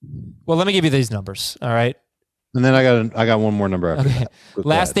 Well, let me give you these numbers. All right. And then I got one more number after that.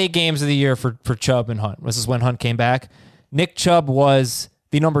 Last 8 games of the year for Chubb and Hunt. This is when Hunt came back. Nick Chubb was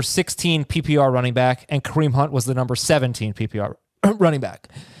the number 16 PPR running back, and Kareem Hunt was the number 17 PPR running back.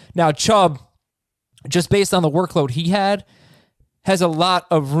 Now, Chubb, just based on the workload he had, has a lot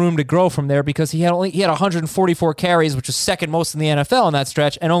of room to grow from there because he had 144 carries, which is second most in the NFL in that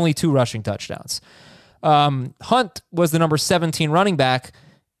stretch, and only 2 rushing touchdowns. Hunt was the number 17 running back,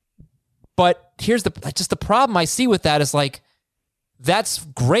 but here's the problem I see with that is like, that's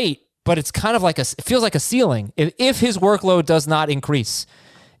great, but it's kind of like it feels like a ceiling. If his workload does not increase,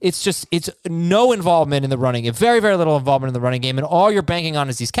 it's no involvement in the running, very, very little involvement in the running game, and all you're banking on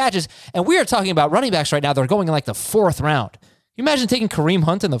is these catches. And we are talking about running backs right now that are going in like the 4th round. You imagine taking Kareem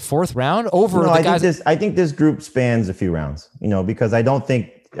Hunt in the 4th round over the guys? I think this group spans a few rounds, because I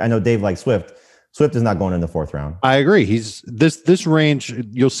know Dave likes Swift. Swift is not going in the 4th round. I agree. He's this range.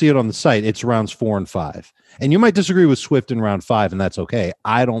 You'll see it on the site. It's rounds 4 and 5, and you might disagree with Swift in round 5, and that's okay.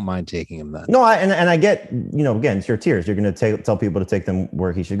 I don't mind taking him then. No, and I get, again, it's your tiers. You're going to tell people to take them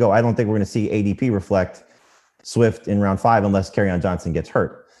where he should go. I don't think we're going to see ADP reflect Swift in round 5 unless Kerryon Johnson gets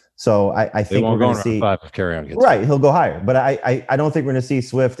hurt. So I think we're going to see 5 if Kerryon gets right. He'll go higher, but I don't think we're going to see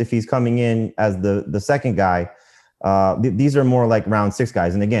Swift if he's coming in as the second guy. These are more like round 6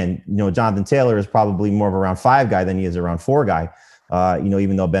 guys. And again, Jonathan Taylor is probably more of a round 5 guy than he is a round 4 guy,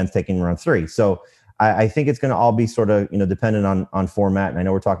 even though Ben's taking round 3. So I think it's going to all be sort of, dependent on format. And I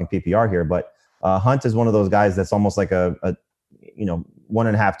know we're talking PPR here, but Hunt is one of those guys that's almost like a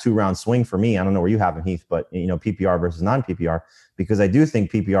 1.5, 2 round swing for me. I don't know where you have him, Heath, but PPR versus non-PPR, because I do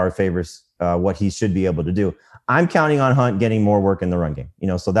think PPR favors what he should be able to do. I'm counting on Hunt getting more work in the run game,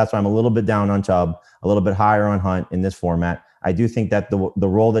 so that's why I'm a little bit down on Chubb, a little bit higher on Hunt in this format. I do think that the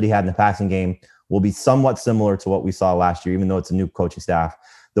role that he had in the passing game will be somewhat similar to what we saw last year, even though it's a new coaching staff.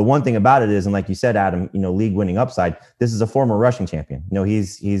 The one thing about it is, and like you said, Adam, league winning upside, this is a former rushing champion.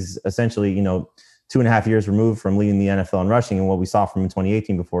 He's essentially, 2.5 years removed from leading the NFL in rushing. And what we saw from him in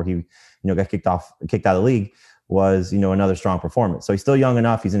 2018 before he, got kicked out of the league was, another strong performance. So he's still young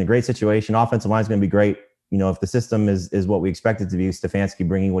enough. He's in a great situation. Offensive line is going to be great. If the system is what we expect it to be, Stefanski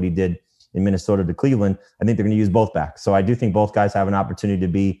bringing what he did in Minnesota to Cleveland, I think they're going to use both backs. So I do think both guys have an opportunity to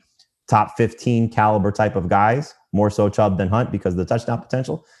be top 15 caliber type of guys, more so Chubb than Hunt because of the touchdown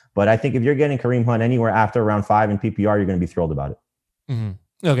potential. But I think if you're getting Kareem Hunt anywhere after round 5 in PPR, you're going to be thrilled about it. Mm-hmm.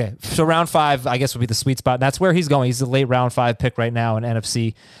 Okay, so round 5, I guess, would be the sweet spot. And that's where he's going. He's a late round 5 pick right now in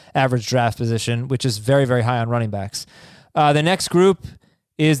NFC average draft position, which is very, very high on running backs. The next group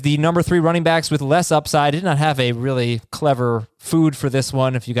is the number 3 running backs with less upside. I did not have a really clever food for this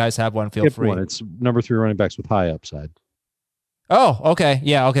one. If you guys have one, feel free. It's number 3 running backs with high upside. Oh, okay.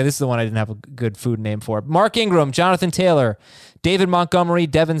 Yeah, okay. This is the one I didn't have a good food name for. Mark Ingram, Jonathan Taylor, David Montgomery,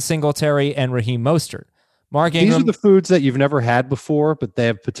 Devin Singletary, and Raheem Mostert. Mark Ingram. These are the foods that you've never had before, but they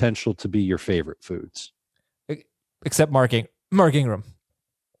have potential to be your favorite foods. Except Mark Ingram,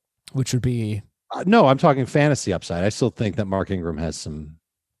 which would be... no, I'm talking fantasy upside. I still think that Mark Ingram has some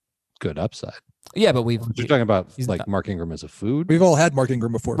good upside. Yeah, but you're talking about like Mark Ingram as a food. We've all had Mark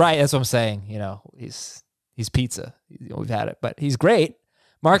Ingram before. Right, that's what I'm saying. He's pizza. We've had it, but he's great.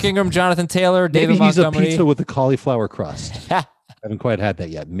 Mark Ingram, Jonathan Taylor, David Montgomery. Maybe he's a pizza with a cauliflower crust. I haven't quite had that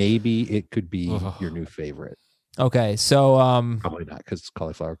yet. Maybe it could be your new favorite. Okay, so probably not because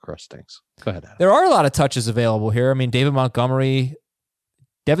cauliflower crust stinks. Go ahead, Adam. There are a lot of touches available here. I mean, David Montgomery,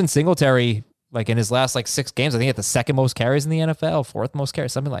 Devin Singletary, like in his last 6 games, I think he had the 2nd most carries in the NFL, 4th most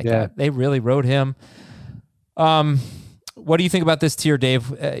carries, something like that. They really rode him. What do you think about this tier, Dave?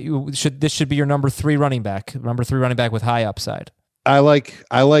 This should be your number 3 running back with high upside. I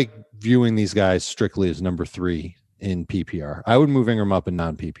like viewing these guys strictly as number 3 in PPR. I would move Ingram up in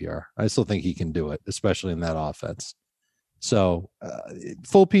non-PPR. I still think he can do it, especially in that offense. So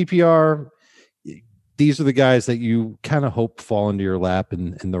full PPR, these are the guys that you kind of hope fall into your lap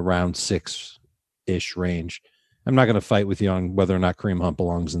in the round 6 ish range. I'm not going to fight with you on whether or not Kareem Hunt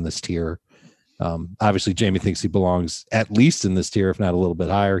belongs in this tier. Obviously, Jamie thinks he belongs at least in this tier, if not a little bit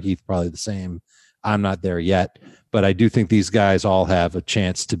higher. Heath probably the same. I'm not there yet, but I do think these guys all have a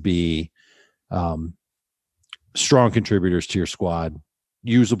chance to be strong contributors to your squad,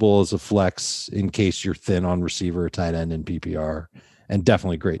 usable as a flex in case you're thin on receiver, tight end, and PPR, and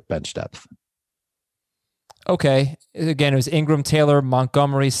definitely great bench depth. Okay. Again, it was Ingram, Taylor,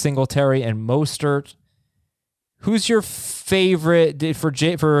 Montgomery, Singletary, and Mostert. Who's your favorite for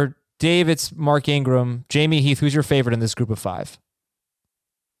Dave? It's Mark Ingram. Jamie, Heath, who's your favorite in this group of 5?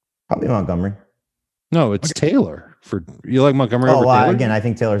 Probably Montgomery. No, it's Taylor. You like Montgomery over Taylor? Again, I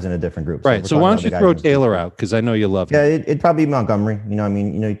think Taylor's in a different group. Right. So why don't you throw Taylor out? Because I know you love him. Yeah, it'd probably be Montgomery.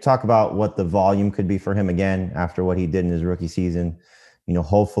 You talk about what the volume could be for him again after what he did in his rookie season.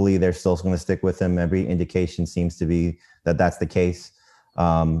 Hopefully they're still going to stick with him. Every indication seems to be that that's the case.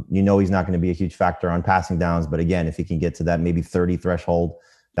 He's not going to be a huge factor on passing downs. But again, if he can get to that maybe 30 threshold,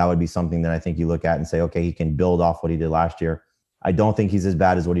 that would be something that I think you look at and say, okay, he can build off what he did last year. I don't think he's as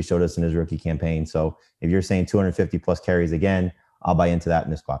bad as what he showed us in his rookie campaign. So if you're saying 250 plus carries again, I'll buy into that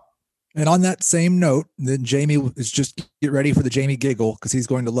in this spot. And on that same note, then Jamie is just get ready for the Jamie giggle because he's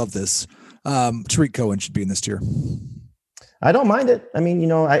going to love this. Tariq Cohen should be in this tier. I don't mind it. I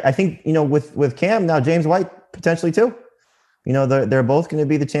mean, I think, with Cam now, James White potentially too. They're both going to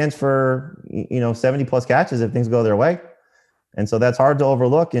be the chance for, 70 plus catches if things go their way. And so that's hard to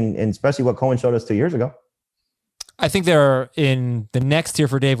overlook, and especially what Cohen showed us 2 years ago. I think they're in the next tier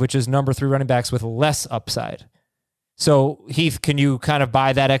for Dave, which is number 3 running backs with less upside. So, Heath, can you kind of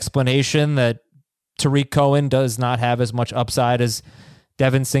buy that explanation that Tariq Cohen does not have as much upside as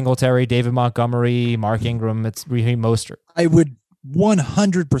Devin Singletary, David Montgomery, Mark Ingram, it's Raheem Mostert? I would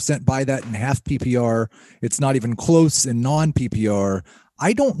 100% buy that in half PPR. It's not even close in non-PPR.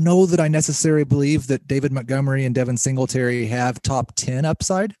 I don't know that I necessarily believe that David Montgomery and Devin Singletary have top 10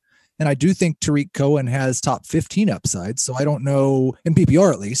 upside. And I do think Tariq Cohen has top 15 upside. So I don't know, in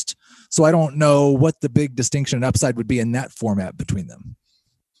PPR at least. So I don't know what the big distinction and upside would be in that format between them.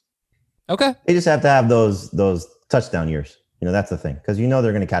 Okay. They just have to have those touchdown years. That's the thing. Because they're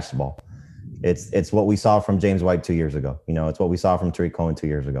going to catch the ball. It's what we saw from James White 2 years ago. It's what we saw from Tariq Cohen 2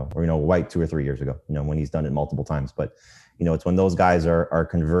 years ago. Or, White 2 or 3 years ago, when he's done it multiple times. But it's when those guys are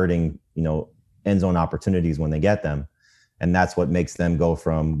converting, end zone opportunities when they get them. And that's what makes them go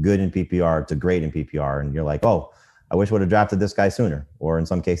from good in PPR to great in PPR. And you're like, oh, I wish I would have drafted this guy sooner. Or in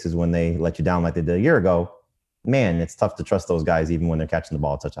some cases, when they let you down like they did a year ago, man, it's tough to trust those guys even when they're catching the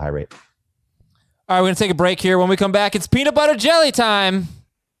ball at such a high rate. All right, we're going to take a break here. When we come back, it's peanut butter jelly time.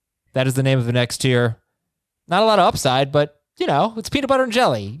 That is the name of the next tier. Not a lot of upside, but, it's peanut butter and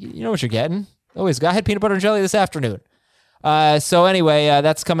jelly. You know what you're getting. Always. I had peanut butter and jelly this afternoon. So anyway,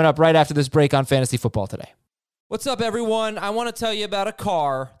 that's coming up right after this break on Fantasy Football Today. What's up, everyone? I want to tell you about a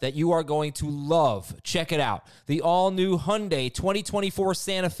car that you are going to love. Check it out. The all-new Hyundai 2024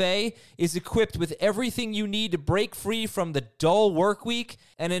 Santa Fe is equipped with everything you need to break free from the dull work week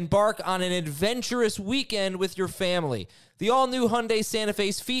and embark on an adventurous weekend with your family. The all-new Hyundai Santa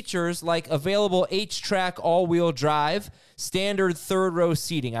Fe's features like available H-Track all-wheel drive, standard third-row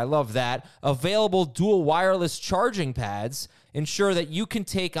seating, I love that, available dual wireless charging pads, ensure that you can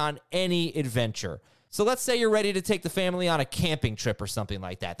take on any adventure. So let's say you're ready to take the family on a camping trip or something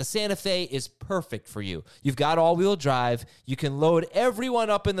like that. The Santa Fe is perfect for you. You've got all-wheel drive. You can load everyone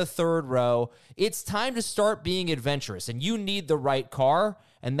up in the third row. It's time to start being adventurous, and you need the right car,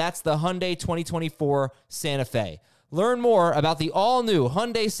 and that's the Hyundai 2024 Santa Fe. Learn more about the all-new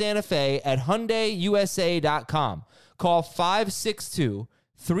Hyundai Santa Fe at HyundaiUSA.com. Call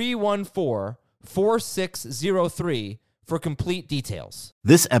 562-314-4603 for complete details.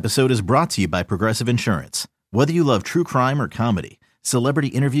 This episode is brought to you by Progressive Insurance. Whether you love true crime or comedy, celebrity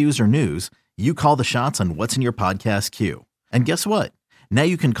interviews or news, you call the shots on what's in your podcast queue. And guess what? Now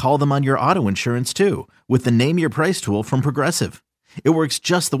you can call them on your auto insurance too with the Name Your Price tool from Progressive. It works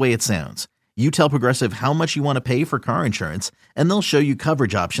just the way it sounds. You tell Progressive how much you want to pay for car insurance, and they'll show you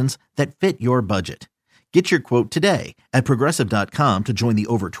coverage options that fit your budget. Get your quote today at Progressive.com to join the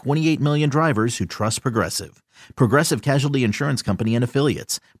over 28 million drivers who trust Progressive. Progressive Casualty Insurance Company and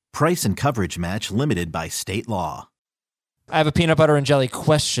Affiliates. Price and coverage match limited by state law. I have a peanut butter and jelly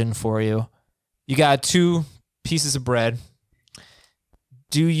question for you. You got 2 pieces of bread.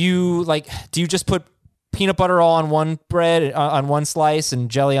 Do you just put peanut butter all on one bread, on one slice,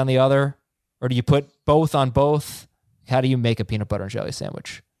 and jelly on the other? Or do you put both on both? How do you make a peanut butter and jelly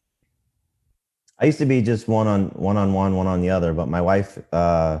sandwich? I used to be just one on one on the other, but my wife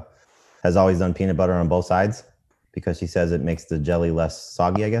has always done peanut butter on both sides because she says it makes the jelly less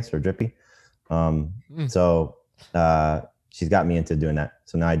soggy, I guess, or drippy. So she's got me into doing that.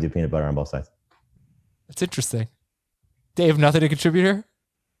 So now I do peanut butter on both sides. That's interesting. Dave, nothing to contribute here?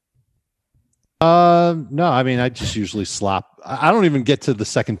 No, I mean, I just usually slop. I don't even get to the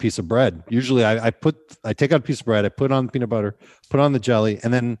second piece of bread. Usually I take out a piece of bread, I put on peanut butter, put on the jelly,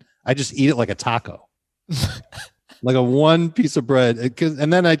 and then I just eat it like a taco. Like a one piece of bread.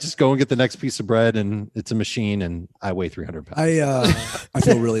 And then I just go and get the next piece of bread, and it's a machine, and I weigh 300 pounds. I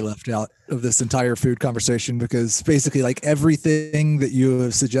feel really left out of this entire food conversation because basically like everything that you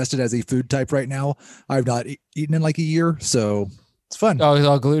have suggested as a food type right now, I've not eaten in like a year. So it's fun. Oh, it's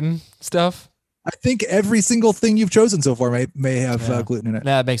all gluten stuff? I think every single thing you've chosen so far may have gluten in it.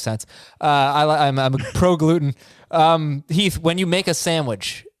 Nah, that makes sense. I'm a pro gluten. Heath, when you make a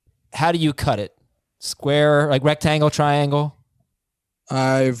sandwich, how do you cut it? Square, like rectangle, triangle?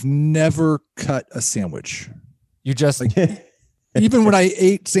 I've never cut a sandwich. You just even when I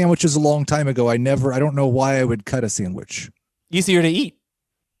ate sandwiches a long time ago, I don't know why I would cut a sandwich. Easier to eat.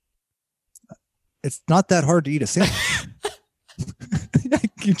 It's not that hard to eat a sandwich.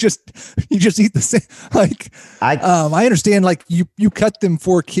 you just eat the same. Like I understand like you cut them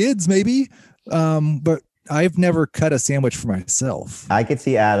for kids maybe, but I've never cut a sandwich for myself. I could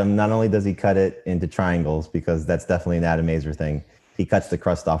see Adam. Not only does he cut it into triangles, because that's definitely an Adam Mazer thing, he cuts the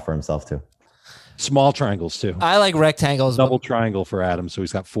crust off for himself too. Small triangles too. I like rectangles. Double triangle for Adam, so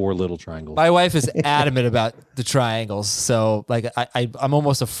he's got 4 little triangles. My wife is adamant about the triangles, so like I'm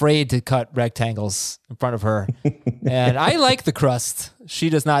almost afraid to cut rectangles in front of her. And I like the crust. She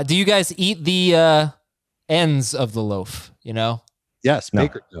does not. Do you guys eat the ends of the loaf? You know? Yes, No.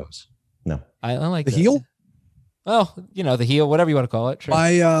 baker does. No, I like The that. heel? Oh, the heel, whatever you want to call it. Sure.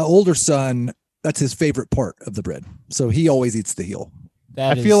 My older son, that's his favorite part of the bread. So he always eats the heel.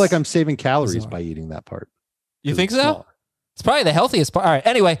 That I feel is like I'm saving calories bizarre. by eating that part. You 'Cause think it's so? smaller. It's probably the healthiest part. All right.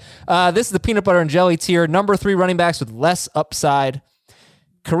 Anyway, this is the peanut butter and jelly tier. Number 3 running backs with less upside: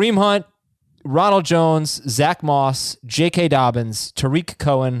 Kareem Hunt, Ronald Jones, Zach Moss, J.K. Dobbins, Tariq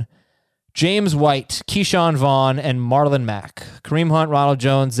Cohen, James White, Keyshawn Vaughn, and Marlon Mack. Kareem Hunt, Ronald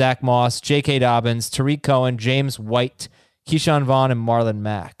Jones, Zach Moss, J.K. Dobbins, Tariq Cohen, James White, Keyshawn Vaughn, and Marlon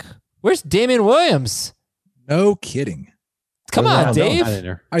Mack. Where's Damian Williams? No kidding. Come Where's on, Ronald Dave. Not in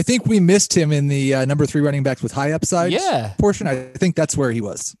there. I think we missed him in the number 3 running backs with high upside portion. I think that's where he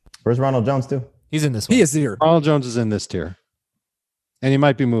was. where's Ronald Jones too? He's in this one. He is here. Ronald Jones is in this tier, and he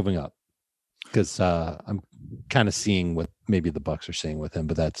might be moving up because I'm kind of seeing what maybe the Bucs are seeing with him,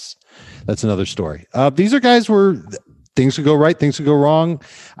 but that's another story. These are guys where things could go right, things could go wrong.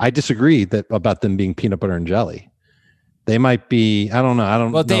 I disagree about them being peanut butter and jelly. They might be. I don't know. I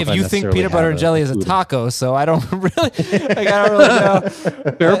don't. Well, know Dave, if I you think necessarily peanut butter have and jelly is a food. taco, so I don't really, I don't really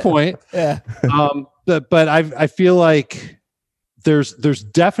know. Fair point. Yeah. But I feel like there's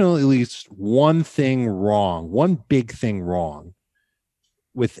definitely at least one thing wrong, one big thing wrong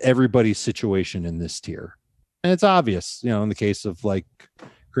with everybody's situation in this tier. And it's obvious, in the case of like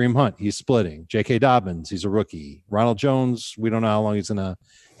Kareem Hunt, he's splitting. J.K. Dobbins, he's a rookie. Ronald Jones, we don't know how long he's going to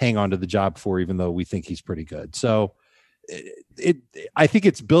hang on to the job for, even though we think he's pretty good. So I think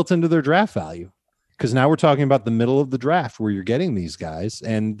it's built into their draft value, because now we're talking about the middle of the draft where you're getting these guys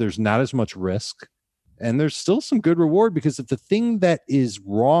and there's not as much risk and there's still some good reward, because if the thing that is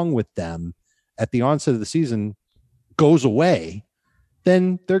wrong with them at the onset of the season goes away,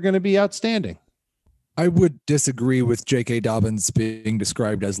 then they're going to be outstanding. I would disagree with J.K. Dobbins being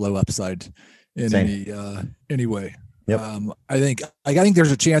described as low upside in any way. Yep. I think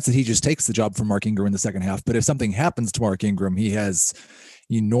there's a chance that he just takes the job from Mark Ingram in the second half. But if something happens to Mark Ingram, he has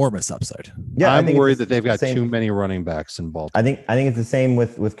enormous upside. Yeah, I'm worried that they've got too many running backs in Baltimore. I think it's the same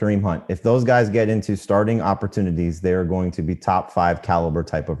with Kareem Hunt. If those guys get into starting opportunities, they're going to be top 5 caliber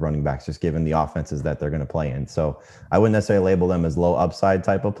type of running backs, just given the offenses that they're going to play in. So I wouldn't necessarily label them as low upside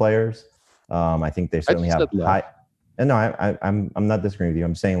type of players. I think they certainly have high. And no, I'm not disagreeing with you.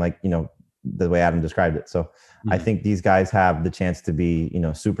 I'm saying the way Adam described it. So I think these guys have the chance to be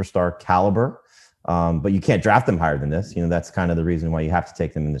superstar caliber. But you can't draft them higher than this. That's kind of the reason why you have to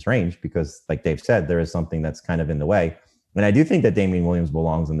take them in this range, because like Dave said, there is something that's kind of in the way. And I do think that Damian Williams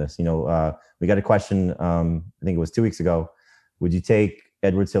belongs in this. We got a question, I think it was 2 weeks ago. Would you take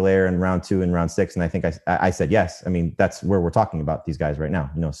Edwards-Helaire in round 2 and round 6? And I think I said yes. I mean, that's where we're talking about these guys right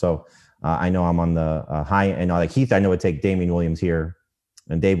now. So I know I'm on the high end. Like Heath, I know would take Damian Williams here,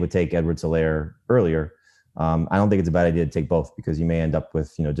 and Dave would take Edwards-Helaire earlier. I don't think it's a bad idea to take both, because you may end up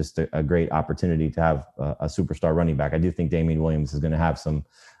with, just a great opportunity to have a superstar running back. I do think Damian Williams is going to have some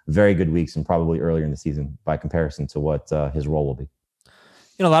very good weeks, and probably earlier in the season by comparison to what his role will be.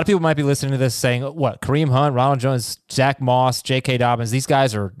 a lot of people might be listening to this saying, what, Kareem Hunt, Ronald Jones, Zach Moss, J.K. Dobbins, these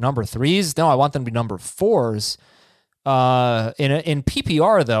guys are number 3s? No, I want them to be number 4s. In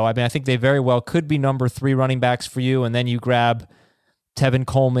PPR, though, I mean, I think they very well could be number 3 running backs for you, and then you grab Tevin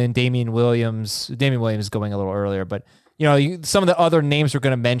Coleman, Damian Williams. Damian Williams is going a little earlier, but some of the other names we're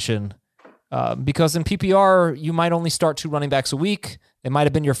going to mention, because in PPR, you might only start 2 running backs a week. It might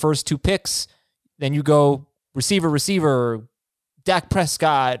have been your first 2 picks. Then you go receiver, Dak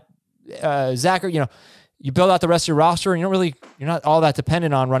Prescott, Zach, you build out the rest of your roster, and you're not all that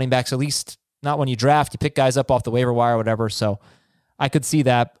dependent on running backs, at least not when you draft. You pick guys up off the waiver wire or whatever. So I could see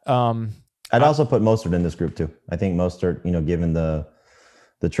that. I'd also put Mostert in this group too. I think Mostert, given the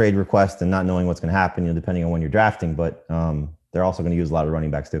trade request and not knowing what's going to happen, depending on when you're drafting, but they're also going to use a lot of running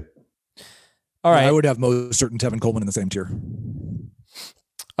backs too. All right. I would have Mostert and Tevin Coleman in the same tier.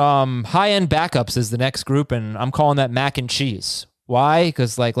 High-end backups is the next group, and I'm calling that mac and cheese. Why?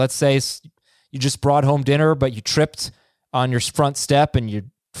 Because, let's say you just brought home dinner, but you tripped on your front step and you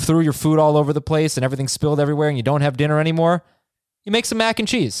threw your food all over the place and everything spilled everywhere and you don't have dinner anymore. You make some mac and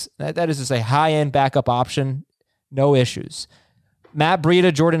cheese. That is just a high-end backup option. No issues. Matt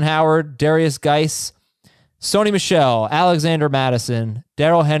Breida, Jordan Howard, Darius Geis, Sony Michel, Alexander Madison,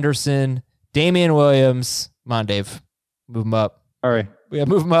 Darrell Henderson, Damian Williams. Come on, Dave. Move them up. All right. We got to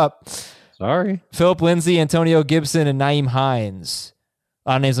move them up. Sorry. Phillip Lindsay, Antonio Gibson, and Nyheim Hines. A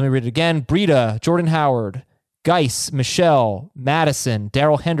lot of names. Let me read it again. Breida, Jordan Howard, Geis, Michel, Madison,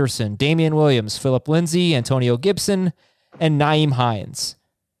 Darrell Henderson, Damian Williams, Phillip Lindsay, Antonio Gibson, and Nyheim Hines.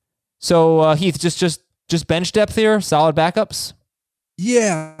 So, Heath, just bench depth here, solid backups?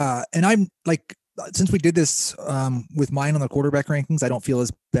 Yeah, and I'm since we did this with mine on the quarterback rankings, I don't feel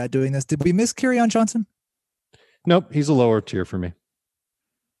as bad doing this. Did we miss Kerryon Johnson? Nope, he's a lower tier for me.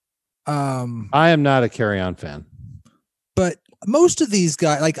 I am not a Kerryon fan. But most of these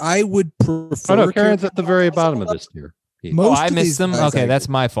guys, I would prefer. Oh no, Kerryon's at the very bottom of this tier. I missed them. Okay, that's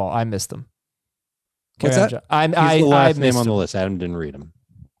my fault. I missed them. What's that? He's the last name on the list. Adam didn't read him.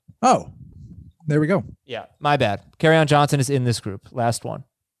 Oh, there we go. Yeah, my bad. Kerryon Johnson is in this group. Last one.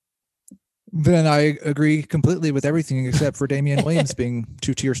 Then I agree completely with everything except for Damian Williams being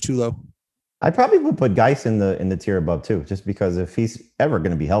 2 tiers too low. I probably would put Geis in the tier above too, just because if he's ever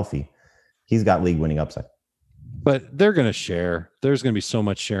going to be healthy, he's got league winning upside. But they're going to share. There's going to be so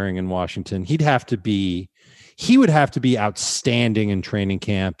much sharing in Washington. He would have to be outstanding in training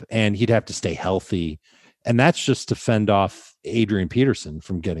camp, and he'd have to stay healthy. And that's just to fend off Adrian Peterson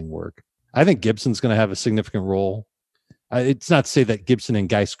from getting work. I think Gibson's going to have a significant role. It's not to say that Gibson and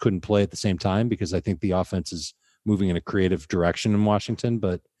Geis couldn't play at the same time, because I think the offense is moving in a creative direction in Washington,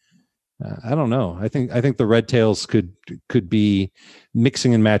 but I don't know. I think the Red Tails could be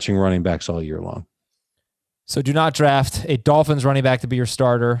mixing and matching running backs all year long. So do not draft a Dolphins running back to be your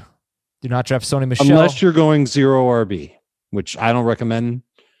starter. Do not draft Sony Michel. Unless you're going 0 RB, which I don't recommend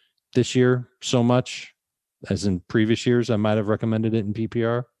this year so much. As in previous years, I might have recommended it in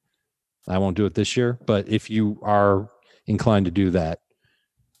PPR. I won't do it this year. But if you are inclined to do that,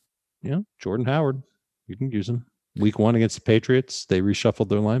 Jordan Howard, you can use him. Week 1 against the Patriots, they reshuffled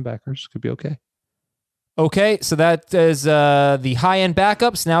their linebackers. Could be okay. Okay, so that is the high-end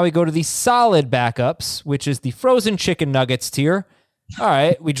backups. Now we go to the solid backups, which is the frozen chicken nuggets tier. All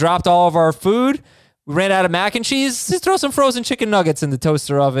right, we dropped all of our food. We ran out of mac and cheese. Just throw some frozen chicken nuggets in the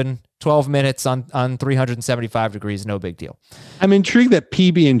toaster oven. 12 minutes on 375 degrees. No big deal. I'm intrigued that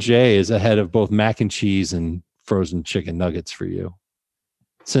PB&J is ahead of both mac and cheese and frozen chicken nuggets for you,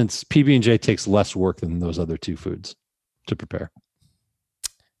 since PB&J takes less work than those other 2 foods to prepare.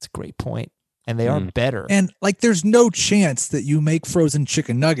 It's a great point. And they are better. And there's no chance that you make frozen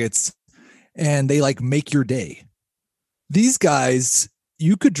chicken nuggets and they make your day. These guys,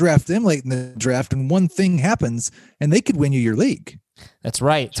 you could draft them late in the draft and one thing happens and they could win you your league. That's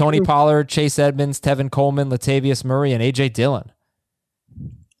right. Tony Pollard, Chase Edmonds, Tevin Coleman, Latavius Murray, and A.J. Dillon.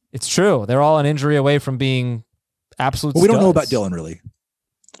 It's true. They're all an injury away from being absolute studs. We don't know about Dillon, really.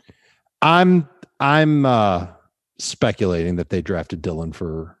 I'm speculating that they drafted Dillon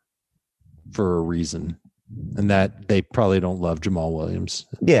for a reason, and that they probably don't love Jamal Williams.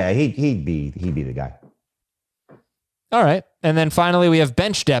 Yeah, he'd be the guy. All right. And then finally we have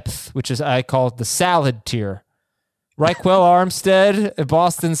bench depth, which is I call it the salad tier. Raquel Armstead,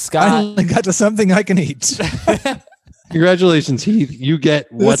 Boston Scott. I only got to something I can eat. Congratulations, Heath. You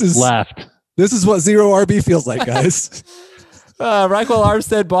get what's left. This is what 0 RB feels like, guys. Raquel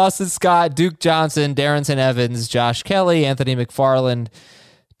Armstead, Boston Scott, Duke Johnson, Darrington Evans, Josh Kelly, Anthony McFarland,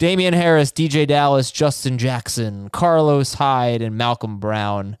 Damian Harris, DJ Dallas, Justin Jackson, Carlos Hyde, and Malcolm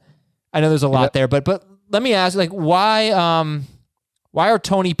Brown. I know there's a lot there, but let me ask, why Why are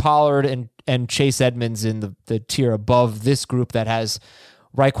Tony Pollard and Chase Edmonds in the tier above this group that has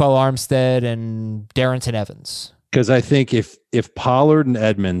Raquel Armstead and Darrington Evans? Because I think if Pollard and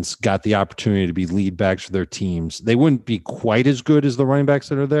Edmonds got the opportunity to be lead backs for their teams, they wouldn't be quite as good as the running backs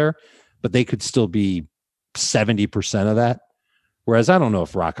that are there, but they could still be 70% of that. Whereas I don't know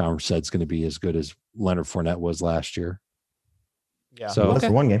if Rock Armstead's going to be as good as Leonard Fournette was last year. Yeah. So that's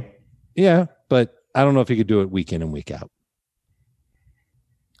for one game. Yeah, but I don't know if he could do it week in and week out.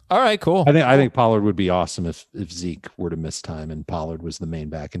 All right, cool. I think Pollard would be awesome if Zeke were to miss time and Pollard was the main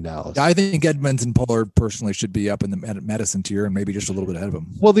back in Dallas. I think Edmonds and Pollard personally should be up in the Madison tier and maybe just a little bit ahead of him.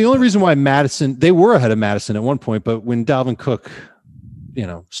 Well, the only reason why they were ahead of Madison at one point, but when Dalvin Cook,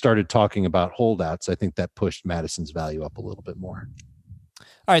 started talking about holdouts, I think that pushed Madison's value up a little bit more.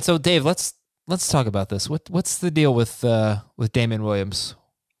 All right, so Dave, let's talk about this. What's the deal with Damien Williams?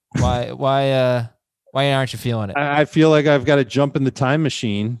 Why aren't you feeling it? I feel like I've got to jump in the time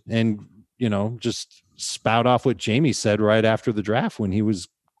machine and, just spout off what Jamie said right after the draft when he was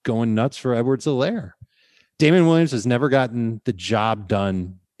going nuts for Edwards-Helaire. Damien Williams has never gotten the job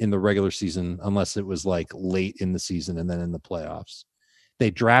done in the regular season unless it was like late in the season and then in the playoffs.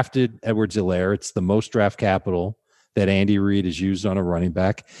 They drafted Edwards-Helaire. It's the most draft capital that Andy Reid has used on a running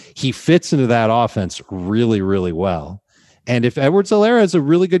back. He fits into that offense really, really well. And if Edwards-Helaire has a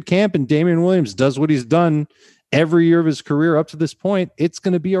really good camp and Damien Williams does what he's done every year of his career up to this point, it's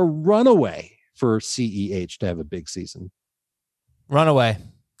going to be a runaway for CEH to have a big season. Runaway.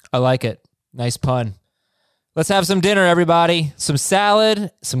 I like it. Nice pun. Let's have some dinner, everybody. Some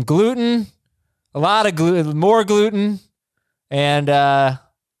salad, some gluten, a lot of gluten, more gluten. And I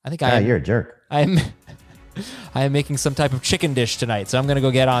think you're a jerk. I am making some type of chicken dish tonight. So I'm going to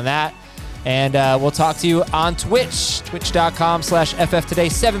go get on that. And we'll talk to you on Twitch, twitch.com/FFtoday,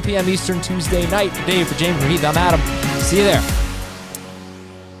 7 p.m. Eastern, Tuesday night. For Dave, for James, for Heath, I'm Adam. See you there.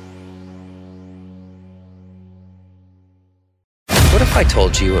 What if I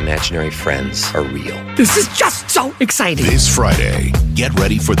told you imaginary friends are real? This is just so exciting. This Friday, get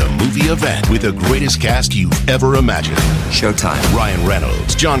ready for the movie event with the greatest cast you've ever imagined. Showtime. Ryan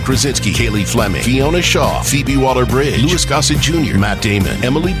Reynolds, John Krasinski, Haley Fleming, Fiona Shaw, Phoebe Waller-Bridge, Louis Gossett Jr., Matt Damon,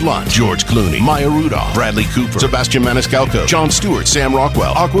 Emily Blunt, George Clooney, Maya Rudolph, Bradley Cooper, Sebastian Maniscalco, Jon Stewart, Sam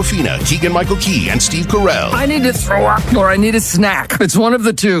Rockwell, Awkwafina, Keegan-Michael Key, and Steve Carell. I need to throw up or I need a snack. It's one of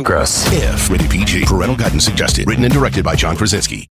the two. Gross. If. Rated PG. Parental guidance suggested. Written and directed by John Krasinski.